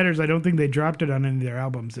feel better is I don't think they dropped it on any of their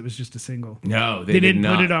albums. It was just a single. No, They didn't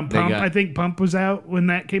not. put it on They Pump. got- I think Pump was out when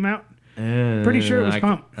that came out. Pretty sure it was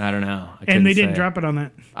Pump. I don't know. And they didn't drop it on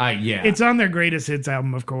that. Yeah. It's on their greatest hits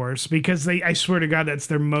album, of course, because I swear to God, that's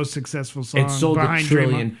their most successful song. It sold a behind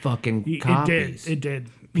trillion Draymond. fucking copies. It did.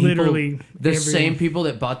 People- Literally. the everyone. same people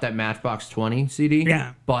that bought that Matchbox 20 CD.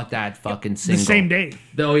 Yeah. Bought that fucking The single same day.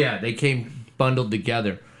 Oh yeah, they came bundled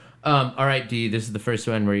together. All right, D. This is the first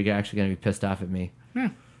one where you're actually gonna be pissed off at me. Yeah.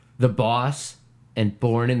 The Boss and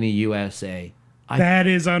Born in the USA. That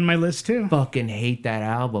is on my list, too. Fucking hate that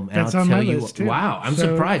album. And That's I'll on tell my you, list, too. wow, I'm So,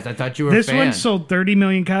 surprised. I thought you were This a fan. one sold 30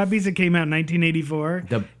 million copies. It came out in 1984.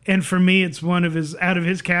 And for me, it's one of out of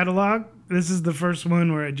his catalog, this is the first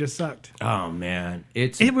one where it just sucked. Oh man,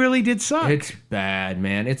 it really did suck. It's bad,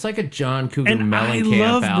 man. It's like a John Cougar and I Mellencamp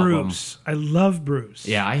love album. Bruce. I love Bruce.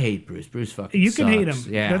 Yeah, I hate Bruce. Bruce fucking You can hate sucks.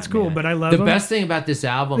 him. Yeah, That's cool, man. but I love the him. best thing about this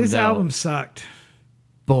album, This though, album sucked.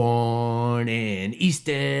 Born in East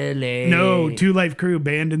LA. No, Two Life Crew,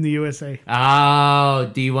 banned in the USA. Oh,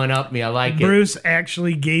 D went up me. I like it. Bruce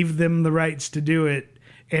actually gave them the rights to do it.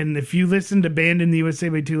 And if you listen to Banned in the USA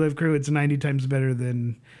by Two Life Crew, it's 90 times better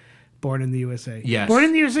than Born in the USA. Yes. Born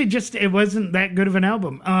in the USA, it wasn't that good of an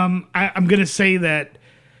album. I'm going to say that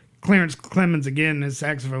Clarence Clemens, again, his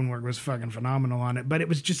saxophone work was fucking phenomenal on it. But it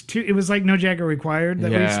was just it was like No Jacket Required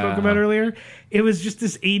that we Yeah. spoke about earlier. It was just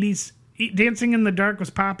this 80s. Dancing in the Dark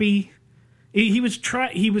was poppy. He was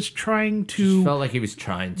trying to Felt like he was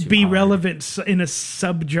trying to be hard. relevant in a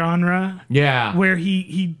subgenre. Yeah. Where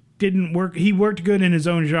he didn't work. He worked good in his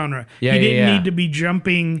own genre. Yeah, he didn't yeah. need to be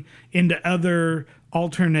jumping into other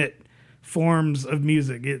alternate forms of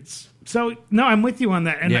music. No, I'm with you on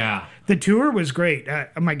that. And Yeah. the tour was great.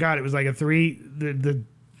 Oh my God, it was like a 3.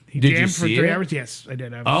 He Did you jammed for see 3 it? hours. Yes, I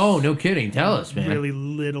did. I was Oh, no kidding. Tell us, man. really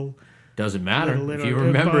little. Doesn't matter. little- If you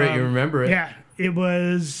remember it, you remember it. Yeah, it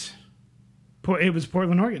was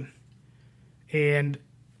Portland, Oregon, and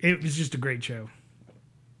it was just a great show.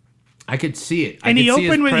 I could see it. And he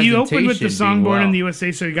opened with the presentation song being "Born in well. the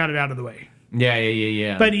USA," so he got it out of the way.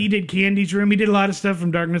 Yeah. But he did Candy's Room. He did a lot of stuff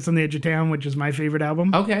from Darkness on the Edge of Town, which is my favorite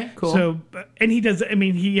album. Okay, cool. So, and he does. I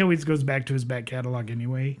mean, he always goes back to his back catalog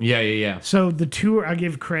anyway. Yeah. So the tour, I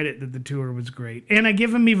give credit that the tour was great, and I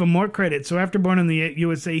give him even more credit. So after Born in the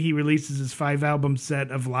USA, he releases his 5-album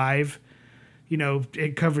set of live. You know,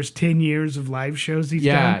 it covers 10 years of live shows he's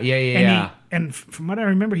done. Yeah. And from what I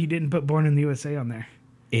remember, he didn't put Born in the USA on there.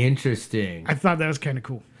 Interesting. I thought that was kind of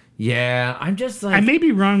cool. Yeah, I'm just like... I may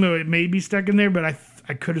be wrong, though. It may be stuck in there, but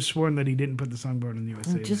I could have sworn that he didn't put the song Born in the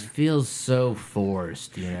USA It just in there. feels so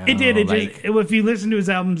forced, you know? It did. like, If you listen to his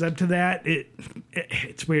albums up to that,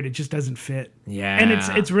 it's weird. It just doesn't fit. Yeah. And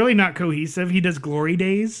it's really not cohesive. He does Glory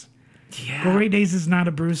Days. Yeah. Glory Days is not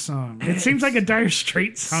a Bruce song. It seems like a Dire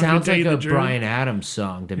Straits song. Sounds to tell like you a the truth. Brian Adams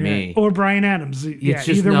song to Yeah. me. Or Brian Adams. It's Yeah,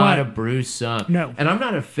 just either not one. a Bruce song. No. And I'm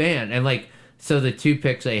not a fan. And like, so the 2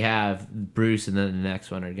 picks I have, Bruce and then the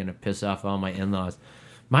next one, are going to piss off all my in-laws.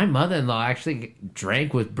 My mother-in-law actually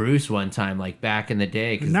drank with Bruce one time, like back in the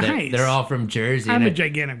day, because Nice. they're all from Jersey. I'm and a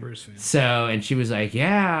gigantic Bruce fan. So, and she was like,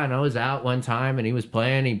 yeah, and I was out one time and he was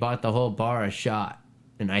playing, he bought the whole bar a shot,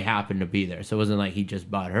 and I happened to be there. So it wasn't like he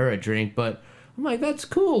just bought her a drink, but I'm like, that's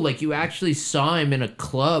cool. Like, you actually saw him in a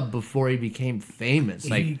club before he became famous.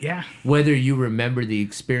 Like, Yeah. whether you remember the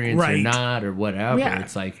experience or Right. not or whatever, Yeah.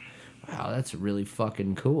 it's like, wow, that's really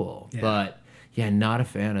fucking cool. Yeah. But, yeah, not a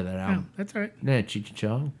fan of that Oh, album. that's all right. Yeah, Cheech and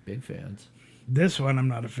Chong, big fans. This one I'm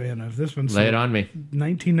not a fan of. This one's Lay it on me.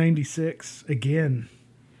 1996. Again,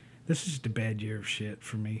 this is just a bad year of shit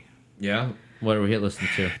for me. Yeah? What are we listening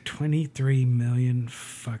to? 23 million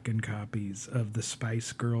fucking copies of the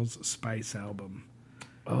Spice Girls Spice album.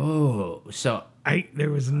 Oh, so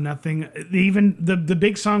There was nothing. Even the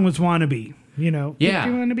big song was "Wannabe." You know, Yeah. If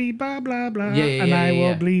you wanna be blah blah blah, Yeah, and I will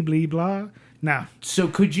yeah. blee blee blah. No, So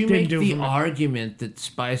could you Didn't make do it the for me. argument that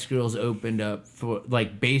Spice Girls opened up for,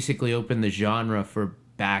 like, basically opened the genre for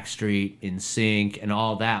Backstreet, NSYNC, and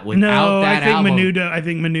all that without no. that I think album?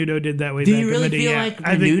 Menudo did that way. Do back you in really the day, feel yeah. like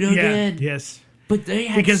I think- Menudo yeah, did? Yes, But they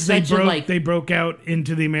had because they such broke they broke out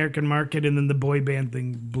into the American market, and then the boy band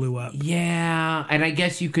thing blew up. yeah, and I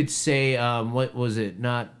guess you could say, what was it?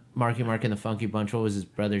 Not Marky Mark and the Funky Bunch. What was his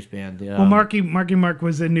brother's band? Well, Marky Mark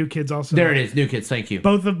was in New Kids also. There it is, New Kids. Thank you.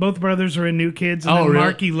 Both brothers are in New Kids, and Oh, then really?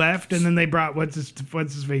 Marky left, and then they brought what's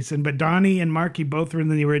his face in. But Donnie and Marky both were in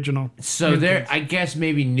the original. So New there, Kids. I guess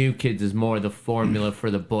maybe New Kids is more the formula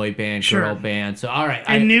for the boy band, Sure. girl band. So all right,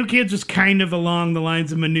 And New Kids was kind of along the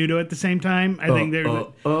lines of Menudo at the same time. I think they're.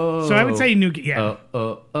 So I would say New Kids. Yeah.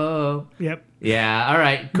 Yep. Yeah, all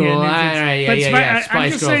right, cool. Yeah, all New Kids. right, yeah, But yeah, Spi- yeah. I'm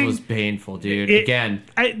Spice just Girls saying- was painful, dude. It- Again,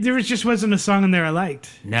 Just wasn't a song in there I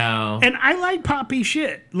liked. no. And I like poppy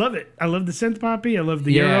shit. Love it. I love the synth poppy. I love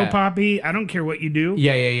the Yeah. Euro poppy. I don't care what you do.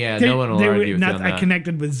 Yeah. No one will argue with you on I that.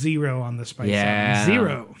 connected with zero on the Spice Yeah, song.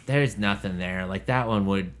 Zero. There's nothing there. Like that one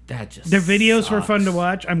would. That just. Their videos were sucks. fun to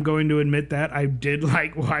watch. I'm going to admit that. I did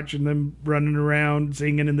like watching them running around,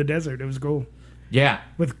 singing in the desert. It was cool. Yeah.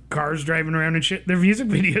 With cars driving around and shit. Their music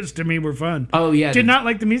videos to me were fun. Oh yeah. Did not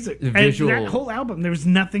like the music. the And visual- that whole album, there was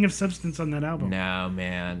nothing of substance on that album. No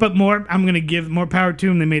man. But I'm going to give more power to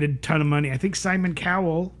them. They made a ton of money. I think Simon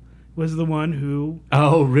Cowell was the one who.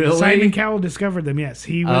 oh really? Simon Cowell discovered them. Yes,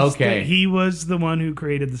 he was. Okay. He was the one who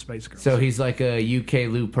created the Spice Girls. So he's like a UK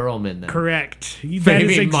Lou Pearlman then. Correct. That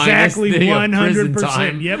Maybe is minus exactly the, prison 100%.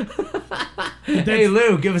 time. Yep. Hey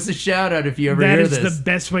Lou, give us a shout out if you ever That hear is this. the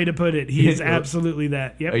best way to put it. He is absolutely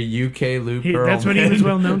that. Yep. A UK Lou Pearlman. That's what he was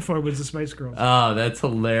well known for, was the Spice Girls. Oh, that's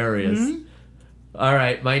hilarious. Mm-hmm. All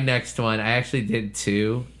right, my next one. I actually did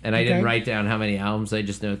two, and I didn't Okay. write down how many albums. I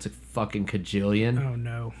just know it's a fucking cajillion. Oh,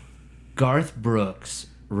 no. Garth Brooks,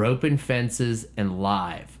 Rope and Fences, and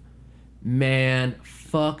Live. Man,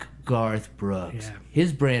 fuck Garth Brooks. Yeah.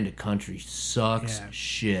 His brand of country sucks Yeah.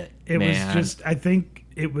 shit. It man. was just, I think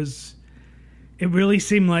it really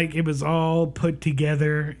seemed like it was all put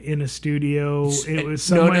together in a studio. It was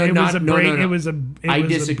someone, it was a break. It was a, it I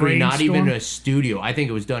was disagree. A Not even brainstorm. a studio. I think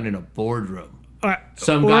it was done in a boardroom.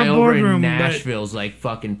 Some Or guy a over in boardroom, but Nashville's like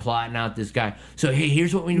fucking plotting out this guy. So hey,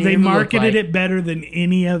 here's what we need They him to look marketed like. it better than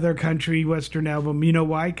any other country western album. You know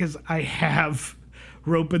why? Because I have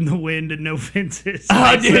Rope in the Wind and No Fences.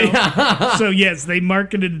 Oh, dude. So yes, they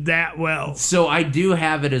marketed it that well. So I do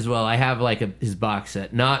have it as well. I have like his box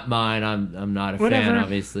set, not mine. I'm not a Whatever. fan,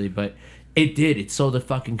 obviously, but it did. It sold a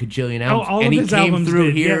fucking cajillion albums, all and of he his came albums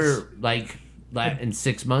through did, here yes. like in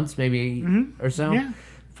 6 months, maybe or so. Yeah.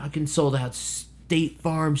 Fucking sold out State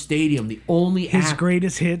Farm Stadium. The only His act.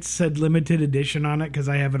 greatest hits said limited edition on it because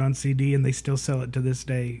I have it on CD and they still sell it to this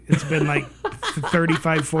day. It's been like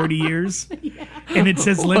 35, 40 years. And it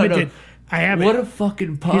says What a- limited. I have What it. a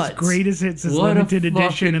fucking putz. His greatest hits is What a limited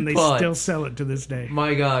edition fucking and they putz. still sell it to this day.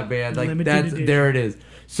 My God, man! Like Limited that's edition. there it is.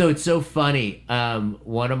 So it's so funny.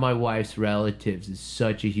 One of my wife's relatives is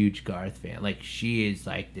such a huge Garth fan. Like she is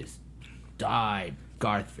like this died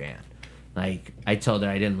Garth fan. Like I told her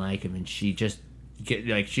I didn't like him, and she just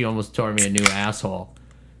she almost tore me a new asshole.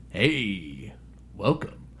 Hey,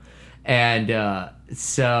 welcome. And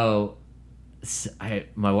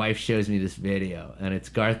my wife shows me this video, and it's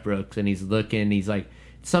Garth Brooks, and he's looking. He's like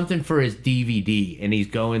something for his DVD, and he's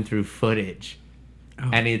going through footage.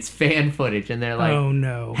 And it's fan footage, and they're like, Oh,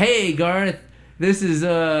 no. Hey, Garth, this is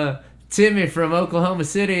Timmy from Oklahoma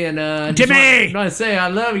City, and Timmy! want to say I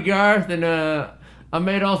love you, Garth, and I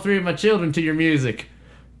made all 3 of my children to your music.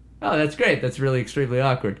 Oh, that's great. That's really extremely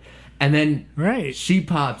awkward. And then Right. she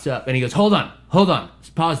pops up, and he goes, Hold on, let's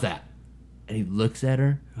pause that. And he looks at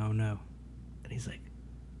her, Oh, no. and he's like,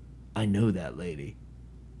 I know that lady.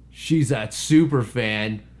 She's that super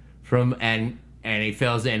fan from and he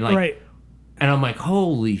fills in like. Right. And I'm like,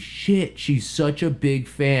 holy shit, she's such a big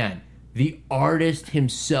fan. The artist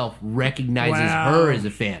himself recognizes Wow. her as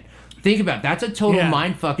a fan. Think about it. That's a total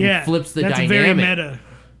mindfuck and flips the That's dynamic. very meta.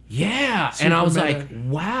 Yeah. Super And I was meta. like,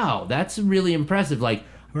 wow, that's really impressive. Like,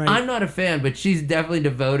 Right. I'm not a fan, but she's definitely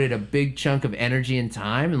devoted a big chunk of energy and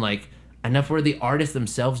time and like enough where the artists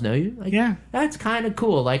themselves know you. Like, Yeah. That's kind of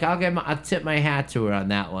cool. Like, I'll tip my hat to her on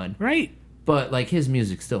that one. Right. But like his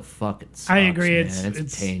music still fucking sucks. I agree. Man.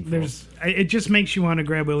 It's painful. it just makes you want to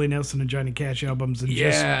grab Willie Nelson and Johnny Cash albums and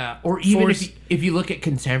Yeah, or even force- if you look at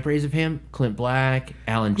contemporaries of him, Clint Black,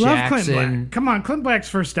 Alan just love Jackson. Clint Black. Come on, Clint Black's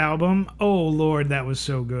first album. Oh Lord, that was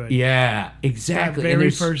so good. Yeah, That exactly. And very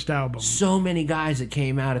there's first album. so many guys that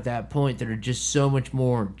came out at that point that are just so much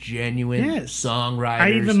more genuine Yes. songwriters.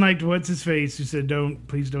 I even liked what's his face who said,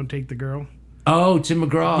 Please don't take the girl." Oh, Tim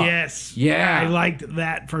McGraw. Yes, Yeah. I liked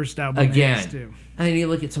that first album of Again. his, too. And then you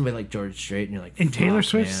look at somebody like George Strait and you're like, And Taylor "Fuck,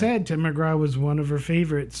 Swift man." said Tim McGraw was one of her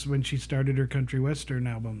favorites when she started her country western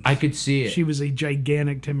albums. I could see it. She was a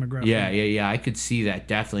gigantic Tim McGraw. yeah, fan. yeah. I could see that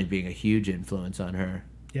definitely being a huge influence on her.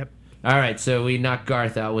 Yep. All right, so we knocked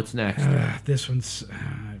Garth out. What's next? This one's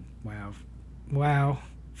wow.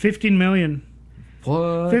 15 million.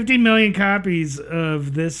 What? 50 million copies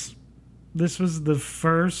of this. This was the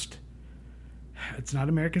first. It's not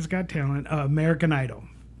America's Got Talent. American Idol.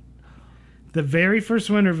 The very first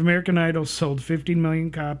winner of American Idol sold 15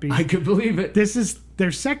 million copies. I could believe it. This is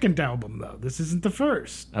their second album, though. This isn't the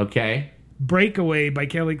first. Okay. Breakaway by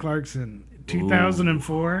Kelly Clarkson.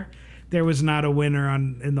 2004. There was not a winner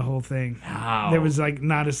in the whole thing. Wow. There was like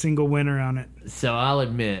not a single winner on it. So I'll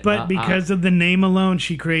admit. But because of the name alone,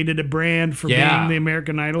 she created a brand for being the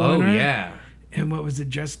American Idol winner. Oh, yeah. And what was it,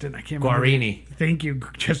 Justin? I can't remember. Guarini. Thank you.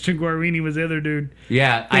 Justin Guarini was the other dude.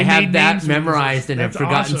 Yeah, They I made have that names for memorized and have That's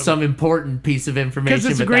forgotten awesome. some important piece of information. Because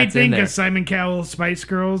it's a but great that's in thing there. because Simon Cowell, Spice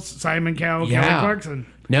Girls, Simon Cowell, Yeah. Kelly Clarkson.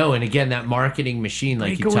 No, and again, that marketing machine,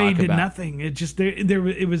 like you Breakaway talk did about. nothing. It just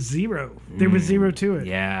it was zero. There was zero to it.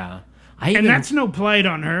 Yeah. And that's no plight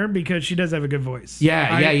on her because she does have a good voice. Yeah.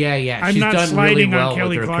 I'm She's not done sliding really well on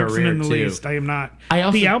Kelly with her Clarkson career in the too. least. I am not. I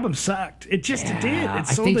also- The album sucked. It just it did. Yeah, It I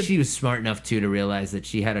sold think it. she was smart enough too to realize that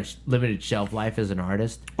she had a limited shelf life as an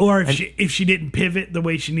artist. Or if she didn't pivot the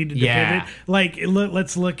way she needed to Yeah. pivot. Like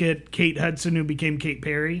let's look at Kate Hudson, who became Kate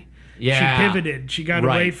Perry. Yeah. She pivoted. She got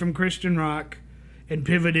Right. away from Christian rock and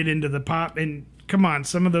pivoted into the pop. And come on,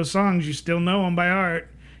 some of those songs you still know them by heart.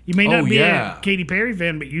 You may not Oh, be yeah. a Katy Perry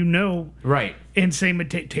fan, but you know. Right. And same with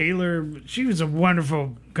Taylor. She was a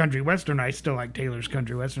wonderful country western. I still like Taylor's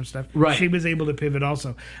country western stuff. Right. She was able to pivot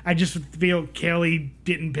also. I just feel Kelly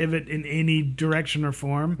didn't pivot in any direction or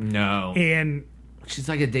form. No. And She's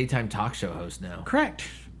like a daytime talk show host now. correct.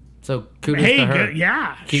 So kudos Hey, to her. good,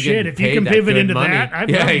 yeah. Keep Shit, getting if you paid can that pivot good into money. that, I'd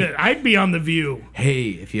Yeah. love to. I'd be on The View. Hey,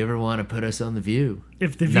 if you ever want to put us on The View.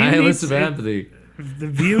 If The View Nihilist needs, of Empathy. if The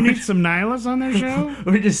View needs some nihilists on their show,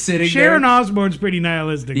 We're just sitting Sharon there. Osbourne's pretty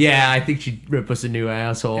nihilistic. Yeah, I think she'd rip us a new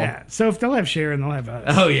asshole. Yeah. So if they'll have Sharon, they'll have us.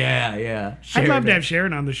 Oh, yeah. I'd Sharon. love to have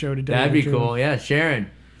Sharon on the show to tell That'd you be the truth. cool. Yeah, Sharon.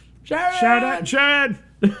 Sharon! Shout out, Sharon.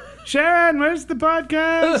 Sharon, where's the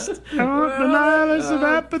podcast? I want the nihilists of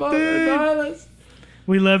apathy.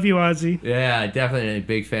 We love you, Ozzy. Yeah, definitely a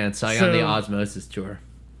big fan. Saw you on the Osmosis tour.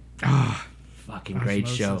 Fucking great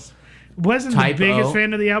show. Osmosis. Wasn't Type the biggest O.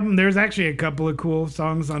 fan of the album. There's actually a couple of cool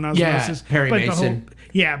songs on Osmosis. Perry but Mason.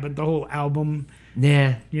 But the whole album,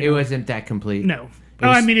 Nah, You it know. wasn't that complete. no. It Oh,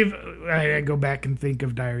 was- I mean, if I go back and think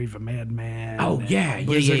of Diary of a Madman. Oh, and yeah.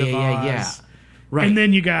 Blizzard of Yeah. Oz. Right. And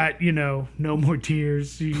then you got, No More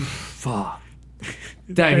Tears. Fuck.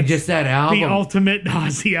 Just that album. The ultimate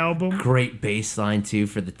Ozzy album. Great bass line, too,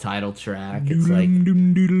 for the title track. It's like,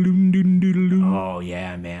 oh,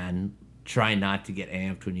 yeah, man. Try not to get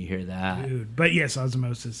amped when you hear that. Dude. But yes,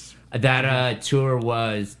 Osmosis. That tour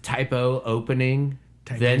was Typo opening,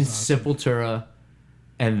 Typo's then awesome. Sepultura,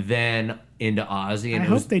 and then into Ozzy. And I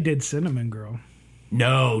it was hope they did Cinnamon Girl.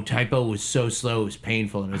 no, Typo was so slow, it was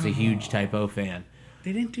painful, and I was a huge Typo fan.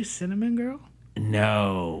 They didn't do Cinnamon Girl?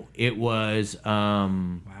 No, it was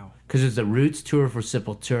Wow. because it was the Roots tour for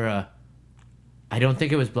Sepultura. I don't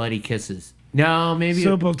think it was Bloody Kisses. No, maybe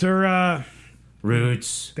Sepultura.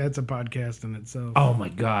 Roots. That's a podcast in itself. Oh my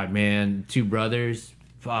god, man! Two brothers,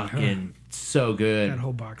 fucking so good. That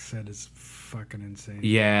whole box set is fucking insane.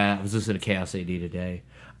 Yeah, I was listening to Chaos AD today.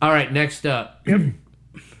 All right, next up, Do it.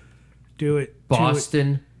 Do it.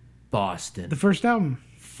 Boston. The first album.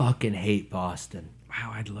 Fucking hate Boston.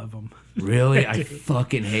 Wow, I'd love them. Really, I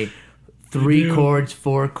fucking hate 3 do. chords,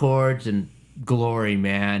 4 chords, and Glory,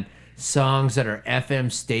 man. Songs that are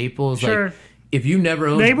FM staples. Sure. Like if you never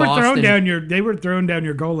owned They were Boston, throwing down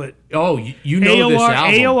your gullet. oh, you know this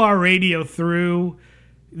album. AOR radio threw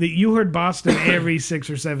that you heard Boston every 6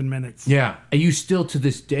 or 7 minutes. Yeah, and you still to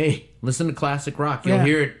this day listen to classic rock. You'll Yeah.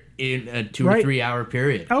 hear it in a 2 or Right. 3 hour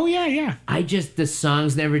period. Oh yeah. The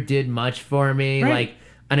songs never did much for me. Right. Like,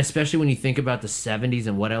 and especially when you think about the 70s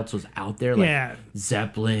and what else was out there, like Yeah.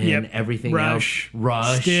 Zeppelin, Yep. everything Rush. else.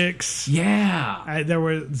 Rush. Sticks. Yeah.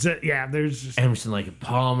 There's just, Emerson, like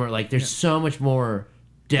Palmer. Like, there's so much more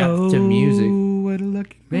depth to music. Oh, what a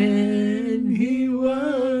lucky Man, he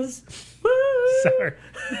was. Woo. Sorry.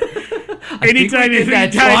 think we did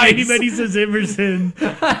that twice. Anybody says Emerson,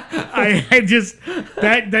 I just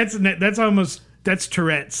that's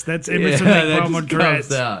Tourette's. That's Emerson Yeah, Lake that Palmer just Tourette's.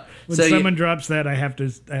 comes out. When So someone drops that, I have to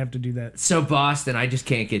do that. So Boston, I just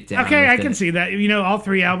can't get down. Okay, I with can it. see that. All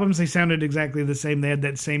 3 albums, they sounded exactly the same. They had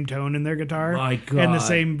that same tone in their guitar. My And God. the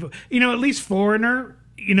same, at least Foreigner,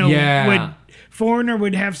 Yeah. Foreigner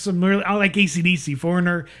would have some really, I like AC/DC.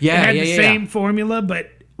 Foreigner, Yeah, it had yeah, the yeah, same yeah. formula, but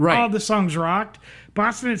Right. all the songs rocked.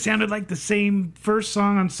 Boston, it sounded like the same first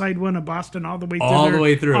song on side 1 of Boston all the way through. All the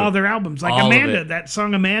way through. all their albums. Like All of Amanda, it. that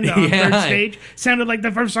song Amanda on Yeah. Third Stage sounded like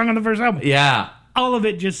the first song on the first album. Yeah. all of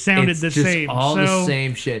it just sounded the just same. all so the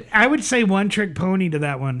same shit. I would say One Trick Pony to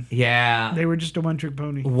that one. Yeah. They were just a One Trick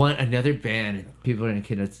Pony. Another band, people are going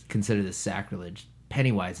to consider this sacrilege.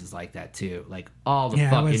 Pennywise is like that too. Like all the I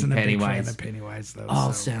fucking wasn't a big fan Pennywise. of Pennywise though.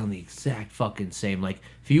 All so. sound the exact fucking same. Like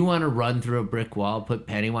if you want to run through a brick wall, put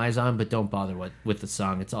Pennywise on, but don't bother with the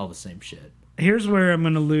song. It's all the same shit. Here's where I'm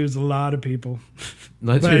going to lose a lot of people.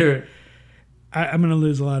 Let's hear it. I'm going to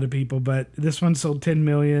lose a lot of people, but this one sold 10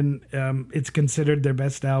 million. It's considered their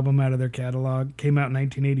best album out of their catalog. Came out in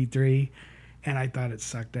 1983, and I thought it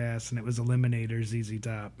sucked ass, and it was Eliminator, ZZ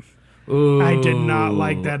Top. Ooh. I did not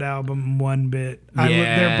like that album one bit. Yeah.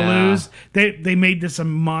 Their blues, they made this a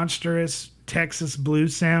monstrous Texas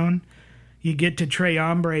blues sound. You get to Trey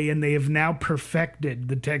Ombre, and they have now perfected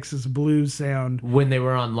the Texas blues sound. When they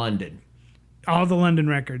were on London. All the London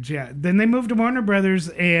records, yeah. Then they moved to Warner Brothers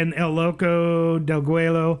and El Loco, Del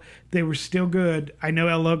Guelo. They were still good. I know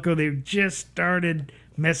El Loco, they just started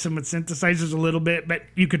messing with synthesizers a little bit, but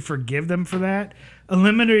you could forgive them for that.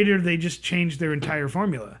 Eliminator, they just changed their entire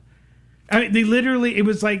formula. I mean, they literally, it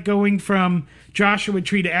was like going from Joshua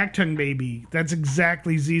Tree to Actung Baby. That's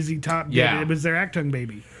exactly ZZ Top did. Yeah. It was their Actung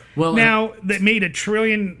Baby. Well, now, they made $1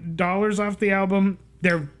 trillion off the album.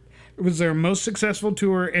 It was their most successful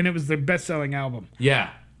tour, and it was their best-selling album.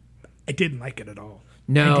 Yeah. I didn't like it at all.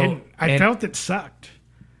 No. I didn't. I felt it sucked.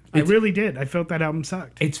 I really did. I felt that album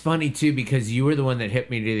sucked. It's funny, too, because you were the one that hit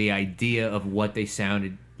me to the idea of what they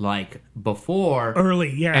sounded like before. Early,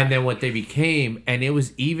 yeah. And then what they became. And it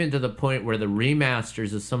was even to the point where the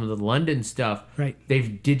remasters of some of the London stuff, right.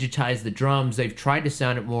 They've digitized the drums. They've tried to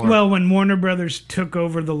sound it more. Well, when Warner Brothers took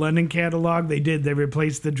over the London catalog, they did. They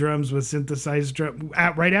replaced the drums with synthesized drum.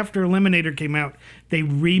 Right after Eliminator came out, they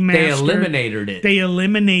remastered. They eliminated it. They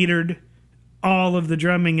eliminated all of the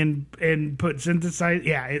drumming and put synthesized.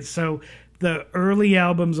 Yeah, it's so... The early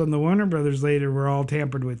albums on the Warner Brothers later were all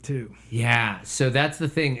tampered with too. Yeah, so that's the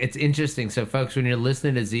thing. It's interesting. So, folks, when you're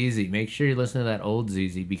listening to ZZ, make sure you listen to that old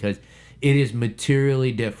ZZ because it is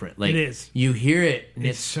materially different. Like, it is. You hear it, and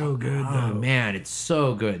it's so good. Oh man, it's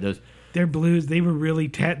so good. Their blues, they were really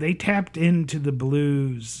they tapped into the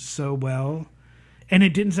blues so well. And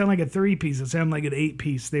it didn't sound like a 3-piece. It sounded like an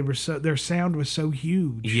 8-piece. Their sound was so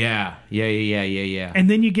huge. Yeah. And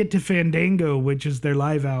then you get to Fandango, which is their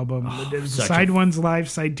live album. Side 1's live,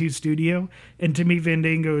 side 2 studio. And to me,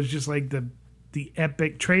 Fandango is just like the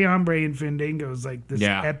epic. Trey Ombre and Fandango is like this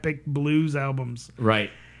epic blues albums.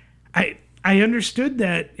 Right. I understood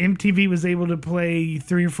that MTV was able to play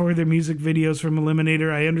 3 or 4 of their music videos from Eliminator.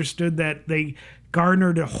 I understood that they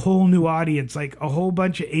garnered a whole new audience, like a whole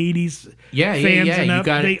bunch of 80s fans and up.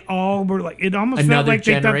 They all were like, it almost felt like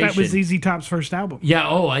they thought that was ZZ Top's first album. Yeah,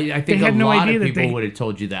 I think a lot of people would have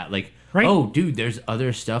told you that. Like, oh, dude, there's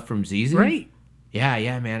other stuff from ZZ? Right.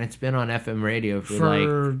 Yeah, man, it's been on FM radio for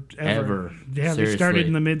like ever. Yeah, Seriously. They started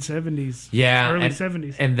in the mid-70s. Yeah. Early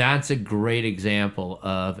 70s. And that's a great example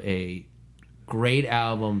of a great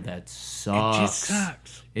album that sucks. It just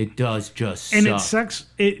sucks. It does just suck. And it sucks.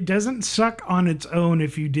 It doesn't suck on its own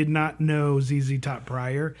if you did not know ZZ Top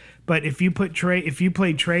prior. But if you play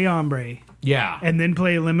Trey Ombre, and then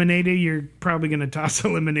play Eliminator, you're probably going to toss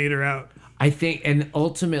Eliminator out. I think, and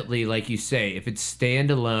ultimately, like you say, if it's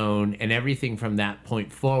standalone and everything from that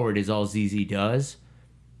point forward is all ZZ does,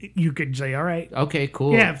 you could say, all right. Okay,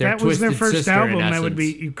 cool. Yeah, if that was their first album, that would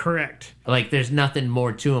be correct. Like, there's nothing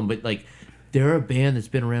more to them, but like, they're a band that's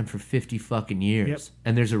been around for 50 fucking years. Yep.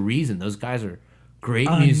 And there's a reason. Those guys are great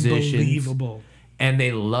musicians. Unbelievable. And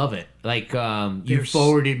they love it. Like, you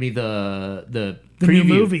forwarded me the preview. New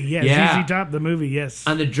movie. Yeah. ZZ Top, the movie, yes.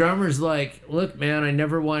 And the drummer's like, look, man, I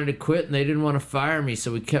never wanted to quit, and they didn't want to fire me,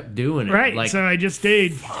 so we kept doing it. Right, like, so I just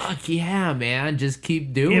stayed. Fuck yeah, man. Just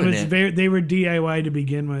keep doing it. They were DIY to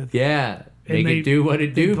begin with. Yeah. They could do what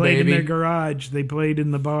it do, baby. They played in their garage. They played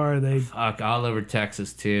in the bar. Fuck, all over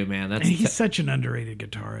Texas, too, man. And he's such an underrated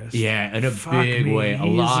guitarist. Yeah, in a big way.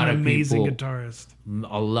 He's an amazing guitarist.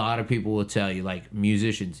 A lot of people will tell you, like,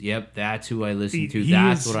 musicians, yep, that's who I listen to.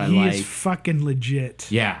 That's what I like. He's fucking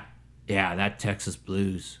legit. Yeah, that Texas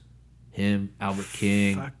blues. Him, Albert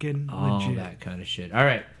King. Fucking all legit. That kind of shit. All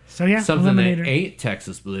right. So, yeah, something Eliminator. that ain't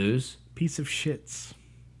Texas blues. Piece of shits.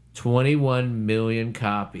 21 million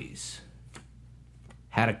copies.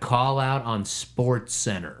 Had a call out on Sports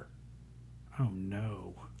Center. Oh,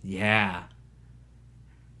 no. Yeah.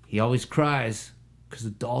 He always cries because the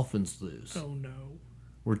Dolphins lose. Oh, no.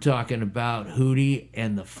 We're talking about Hootie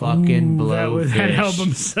and the fucking Blowfish. That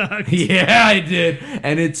album sucked. Yeah, I did,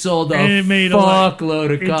 and it sold And a it made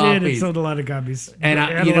fuckload of It copies. did. It sold a lot of copies. And It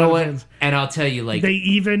had you a know lot of what? fans. And I'll tell you, like, They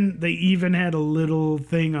even had a little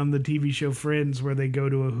thing on the TV show Friends where they go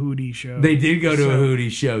to a Hootie show. they did go to a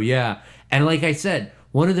Hootie show, yeah. And like I said,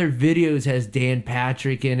 one of their videos has Dan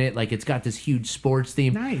Patrick in it. Like, it's got this huge sports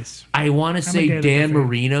theme. Nice. I want to say Danica Dan fan.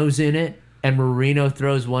 Marino's in it, and Marino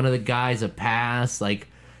throws one of the guys a pass. Like,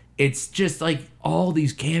 it's just like all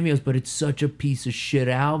these cameos, but it's such a piece of shit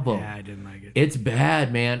album. Yeah, I didn't like it. It's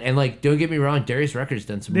bad, man. And like, don't get me wrong, Darius Rucker's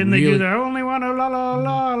done some Didn't really... they do the only one? La la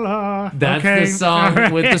la la. That's okay. the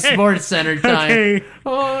song with the Sports Center time.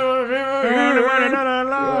 Okay.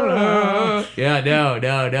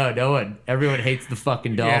 Yeah, no one. Everyone hates the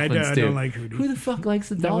fucking Dolphins, I too. don't like Hootie. Who the fuck likes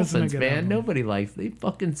the That wasn't a Dolphins, good man? album. Nobody likes. They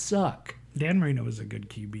fucking suck. Dan Marino was a good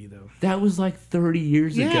QB though. That was like 30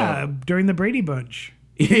 years Yeah, ago. during the Brady Bunch.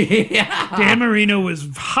 Yeah. Dan Marino was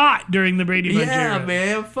hot during the Brady Bunch Yeah, era.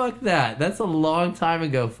 man. Fuck that. That's a long time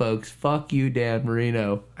ago, folks. Fuck you, Dan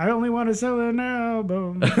Marino. I only want to sell an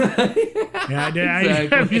album. Yeah, I did.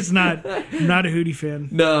 Exactly. I'm just not a Hootie fan.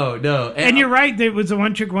 No. And you're right. There was a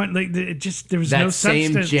one trick one. Like it just there was that no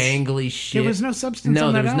same substance. jangly shit. There was no substance. No,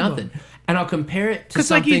 on there that was album. nothing. And I'll compare it to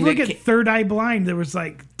Because like something you look that at Third Eye Blind, there was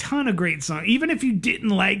like ton of great songs. Even if you didn't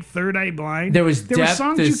like Third Eye Blind, there were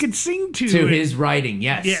songs you depth could sing to. to his writing.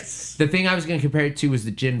 Yes. Yes. The thing I was going to compare it to was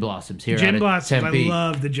the Gin Blossoms here. out Gin of Blossoms. Tempe. I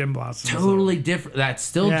love the Gin Blossoms. Totally different. That's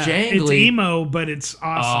still Yeah, jangly. it's emo, but it's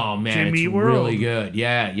awesome. Oh man, Jimmy it's World. really good.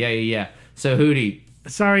 Yeah. So Hootie,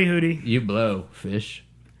 Sorry, Hootie. you blow, fish.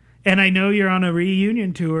 And I know you're on a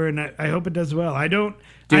reunion tour, and I hope it does well. I don't.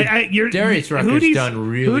 Dude, Darius Rucker's done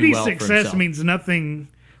really Hootie's well for success himself. means nothing.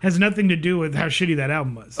 Has nothing to do with how shitty that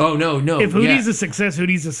album was. Oh no. If Hootie's yeah. a success,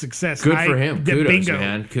 Hootie's a success. Good for him. The Kudos, bingo.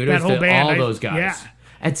 man. That Kudos whole to band, all those guys. Yeah.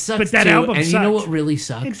 It sucks But that too. album And you know sucked. what really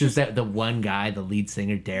sucks It's is just- that the one guy, the lead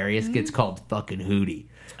singer Darius, gets called fucking Hootie.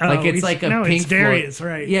 Oh, Like it's he's- like a no, Pink it's Darius, Floyd.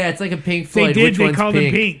 right. Yeah, it's like a Pink They Floyd. did. Which They one's called pink?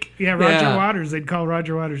 him Pink. Yeah, Roger Yeah. Waters. They'd call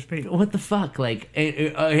Roger Waters Pink. What the fuck? Like,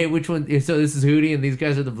 hey, which one? So this is Hootie, and these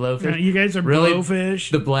guys are the Blowfish. You guys are Really? Blowfish.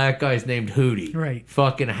 The black guy's named Hootie. Right.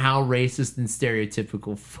 Fucking how racist and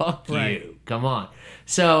stereotypical. Fuck Right. you. Come on.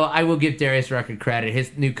 So I will give Darius Rucker credit.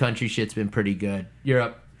 His new country shit's been pretty good. You're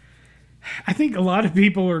up. I think a lot of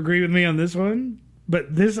people will agree with me on this one,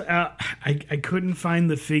 but this I couldn't find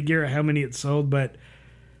the figure of how many it sold, but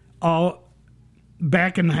all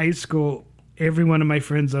back in high school, every one of my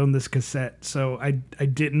friends owned this cassette, so I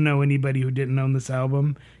didn't know anybody who didn't own this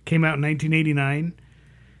album. Came out in 1989.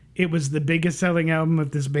 It was the biggest selling album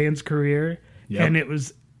of this band's career, Yep. and it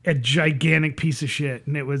was a gigantic piece of shit,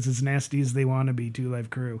 and it was as nasty as they want to be. Two Live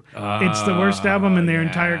Crew. It's the worst album in their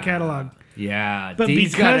entire catalog. Yeah, But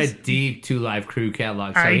Dee's got a because- deep Two Live Crew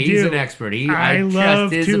catalog, so I he's do. an expert. I love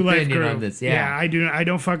trust his Two Live opinion Crew. on this. I do. I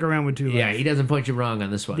don't fuck around with Two Live. Yeah, he doesn't point you wrong on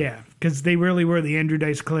this one. Yeah, because they really were the Andrew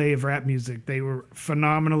Dice Clay of rap music. They were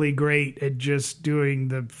phenomenally great at just doing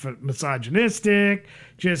the misogynistic,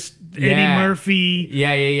 just Eddie Yeah. Murphy,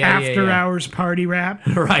 Yeah. after hours party rap.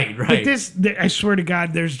 Right. But I swear to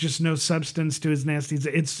God, there's just no substance to his nasties.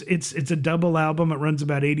 It's a double album. It runs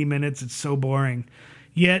about 80 minutes. It's so boring.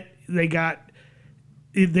 Yet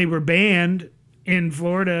they were banned in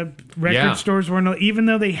Florida. Record stores weren't, even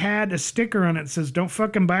though they had a sticker on it that says "Don't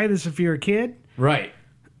fucking buy this if you're a kid." Right.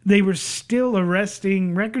 They were still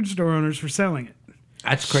arresting record store owners for selling it.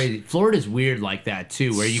 That's crazy. Florida's weird like that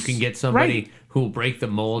too, where you can get somebody Right. who will break the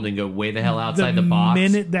mold and go way the hell outside the box. The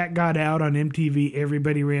minute that got out on MTV,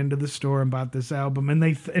 everybody ran to the store and bought this album,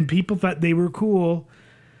 and people thought they were cool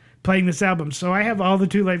playing this album. So I have all the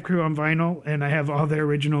Two Live Crew on vinyl, and I have all their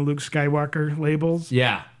original Luke Skywalker labels.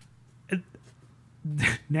 Yeah.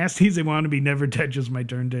 Nasty as They Want to Be never touches my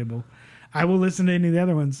turntable. I will listen to any of the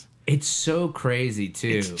other ones. It's so crazy too.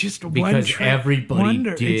 It's just one because track everybody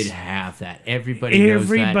wonder. did It's- have that. Everybody knows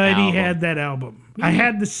that Everybody album. had that album. I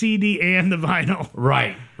had the CD and the vinyl.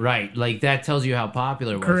 Right. Like that tells you how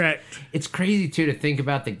popular it was. Correct. It's crazy too to think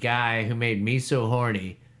about the guy who made Me So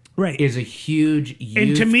Horny Right. is a huge youth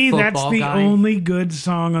And to me, that's football the guy. only good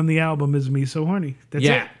song on the album is Me So Horny. That's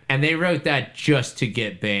Yeah, it. and they wrote that just to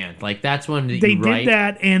get banned. Like that's one that They you did write.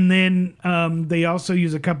 that, and then they also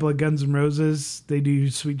use a couple of Guns N' Roses. They do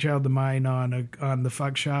 "Sweet Child of Mine" on the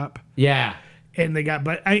Fuck Shop, Yeah, and they got.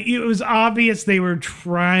 But it was obvious they were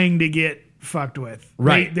trying to get fucked with.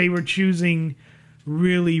 Right. They were choosing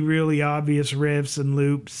really, really obvious riffs and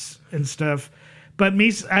loops and stuff. But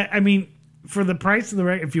I mean, for the price of the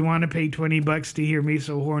record, if you want to pay $20 to hear Me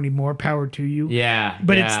So Horny, more power to you. Yeah.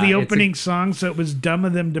 But yeah. it's the opening song, so it was dumb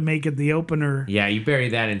of them to make it the opener. Yeah, you bury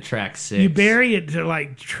that in track 6. You bury it to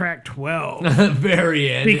like track 12 Bury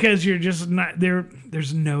it. because you're just not there.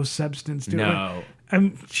 There's no substance to it. No.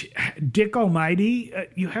 Dick Almighty.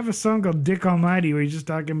 You have a song called Dick Almighty where he's just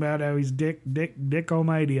talking about how he's Dick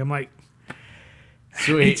Almighty. I'm like,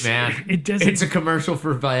 Sweet, man. It doesn't. It's a commercial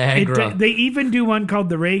for Viagra. They even do one called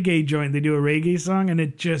the Reggae Joint. They do a reggae song, and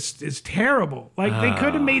it just is terrible. Like they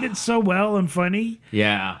could have made it so well and funny,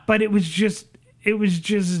 yeah. but it was just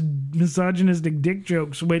misogynistic dick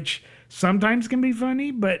jokes, which sometimes can be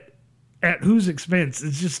funny, but at whose expense?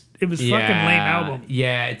 It was fucking lame album.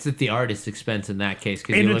 Yeah, it's at the artist's expense in that case.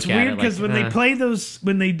 And it's weird because when they play those,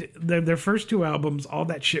 their first 2 albums, all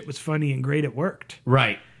that shit was funny and great. It worked.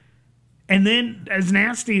 Right. And then As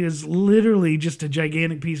Nasty is literally just a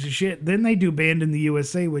gigantic piece of shit. Then they do Band in the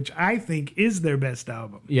USA, which I think is their best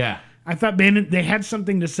album. Yeah. I thought they had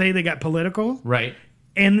something to say. They got political. Right.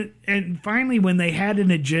 And finally, when they had an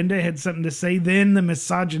agenda, had something to say, then the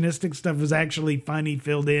misogynistic stuff was actually funny,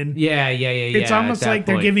 filled in. Yeah. It's almost like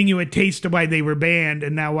they're giving you a taste of why they were banned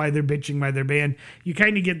and now why they're bitching why they're banned. You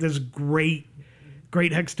kind of get this great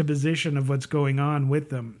juxtaposition of what's going on with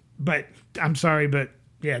them. But I'm sorry, but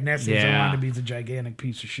yeah, Nestle's Wannabe's a gigantic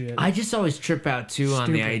piece of shit. I just always trip out too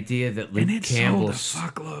on the idea that Luke Campbell's sold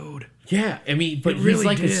a fuckload. Yeah, I mean, but really he's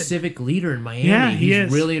like did. a civic leader in Miami. Yeah, he he's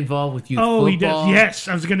is. really involved with youth football. Oh, he does. Yes,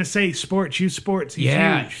 I was gonna say sports. Youth sports. He's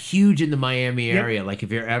huge in the Miami area. Like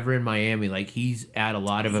if you're ever in Miami, like he's at a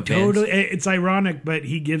lot of events. Totally, it's ironic, but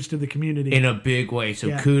he gives to the community in a big way.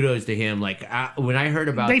 So kudos to him. Like when I heard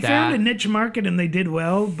about they that, found a niche market and they did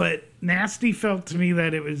well. But Nasty felt to me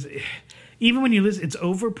that it was, even when you listen, it's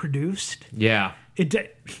overproduced. Yeah,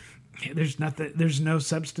 there's nothing. There's no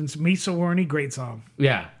substance. Me So Horny, great song.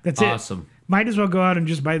 Yeah, that's awesome. Might as well go out and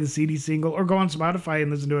just buy the CD single or go on Spotify and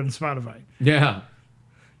listen to it on Spotify. Yeah.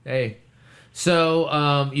 Hey.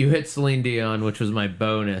 So you hit Celine Dion, which was my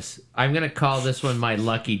bonus. I'm going to call this one my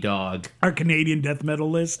lucky dog. Our Canadian death metal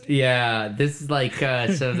list. Yeah. This is like,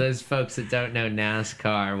 so those folks that don't know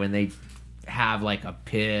NASCAR, when they have like a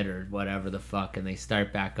pit or whatever the fuck and they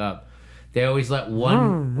start back up, they always let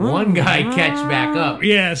one guy catch back up.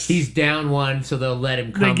 Yes. He's down one, so they'll let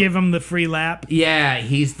him come. They give him the free lap. Yeah,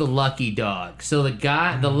 he's the lucky dog. So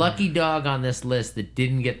the lucky dog on this list that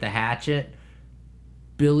didn't get the hatchet,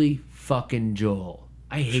 Billy fucking Joel.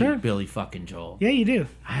 I hate Billy fucking Joel. Yeah, you do.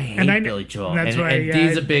 I hate Billy Joel. That's why. And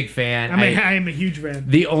Dee's a big fan. I am a huge fan.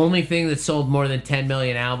 The only thing that sold more than 10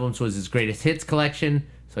 million albums was his greatest hits collection.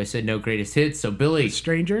 So I said no greatest hits. So Billy.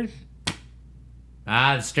 Stranger?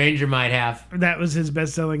 The Stranger might have. That was his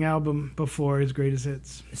best-selling album before his greatest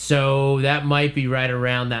hits. So that might be right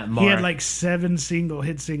around that mark. He had like 7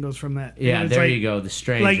 hit singles from that. Yeah, there you go. The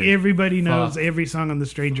Stranger. Like everybody knows every song on The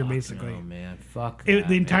Stranger, basically. Oh man, fuck.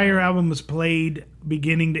 The entire album was played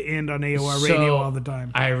beginning to end on AOR radio all the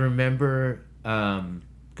time. I remember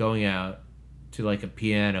going out to like a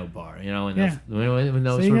piano bar, you know, when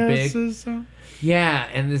those were big. Yeah,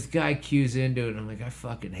 and this guy cues into it, and I'm like, I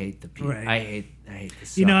fucking hate the piano. Right. I hate this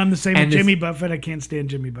song. You know, I'm the same with Jimmy Buffett. I can't stand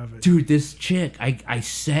Jimmy Buffett. Dude, this chick, I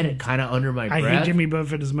said it kind of under my breath. I hate Jimmy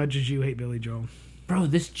Buffett as much as you hate Billy Joel. Bro,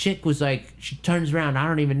 this chick was like, she turns around, I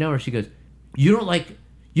don't even know her. She goes, You don't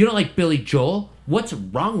like Billy Joel? What's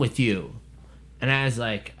wrong with you? And I was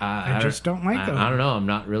like, I just don't like him. I don't know. I'm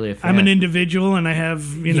not really a fan. I'm an individual, and I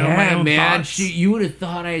have, my own thoughts. You would have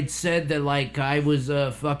thought I had said that, like, I was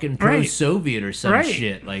a fucking pro-Soviet or some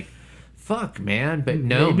shit. Like, fuck, man. But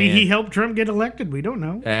no, Maybe man. he helped Trump get elected. We don't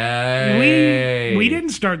know. Hey. We didn't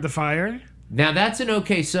start the fire. Now, that's an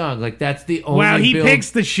okay song. Like, that's the only Wow, he picks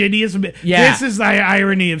the shittiest. Yeah. This is the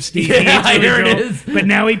irony of Steve. Yeah, here it is. But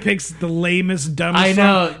now he picks the lamest, dumbest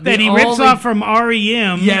song that he only... rips off from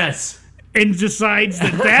R.E.M. Yes. And decides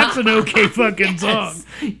that that's an okay fucking song.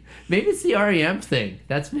 Maybe it's the R.E.M. thing.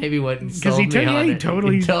 That's maybe what sold he me on it. He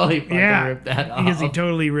totally fucking ripped that off. Because he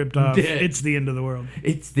totally ripped off. It's the end of the world.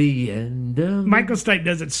 It's the end of... Michael Stipe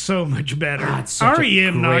does it so much better.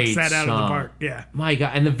 R.E.M. knocks that out of the park. Yeah. My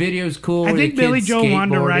God. And the video's cool. I think Billy Joel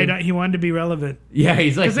wanted to write out. He wanted to be relevant. Yeah,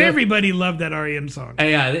 he's like... Because everybody loved that R.E.M. song.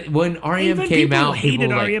 Yeah, when R.E.M. came out, people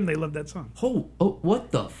hated R.E.M. They loved that song. Oh,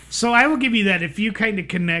 what the... So I will give you that. If you kind of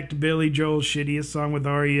connect Billy Joel's shittiest song with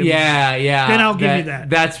R.E.M. Yeah. Then I'll give you that.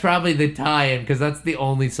 That's probably the tie-in, because that's the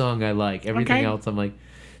only song I like. Everything else, I'm like,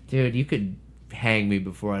 dude, you could hang me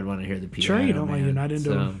before I'd want to hear the piano. Sure, you don't like. You're not into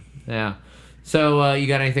them. Yeah. So you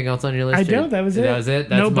got anything else on your list? I here? don't. That was it. That was it.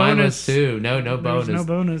 That's No mine bonus. was too. No There's bonus. no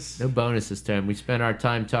bonus. No bonus this time. We spent our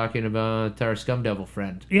time talking about our Scum Devil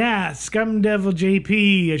friend. Yeah, Scum Devil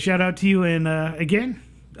JP. A shout out to you, and again,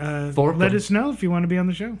 let us know if you want to be on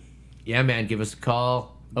the show. Yeah, man. Give us a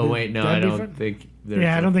call. Oh wait, no, I don't think.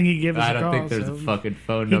 I don't think he gave us a call. I don't think there's a fucking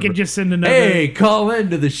phone He number. could just send another. Hey, call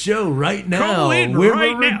into the show right now. Call in We're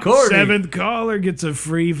right recording. now. 7th caller gets a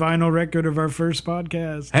free vinyl record of our first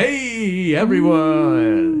podcast. Hey,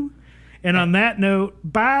 everyone. And on that note,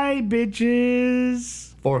 bye,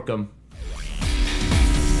 bitches. Fork 'em.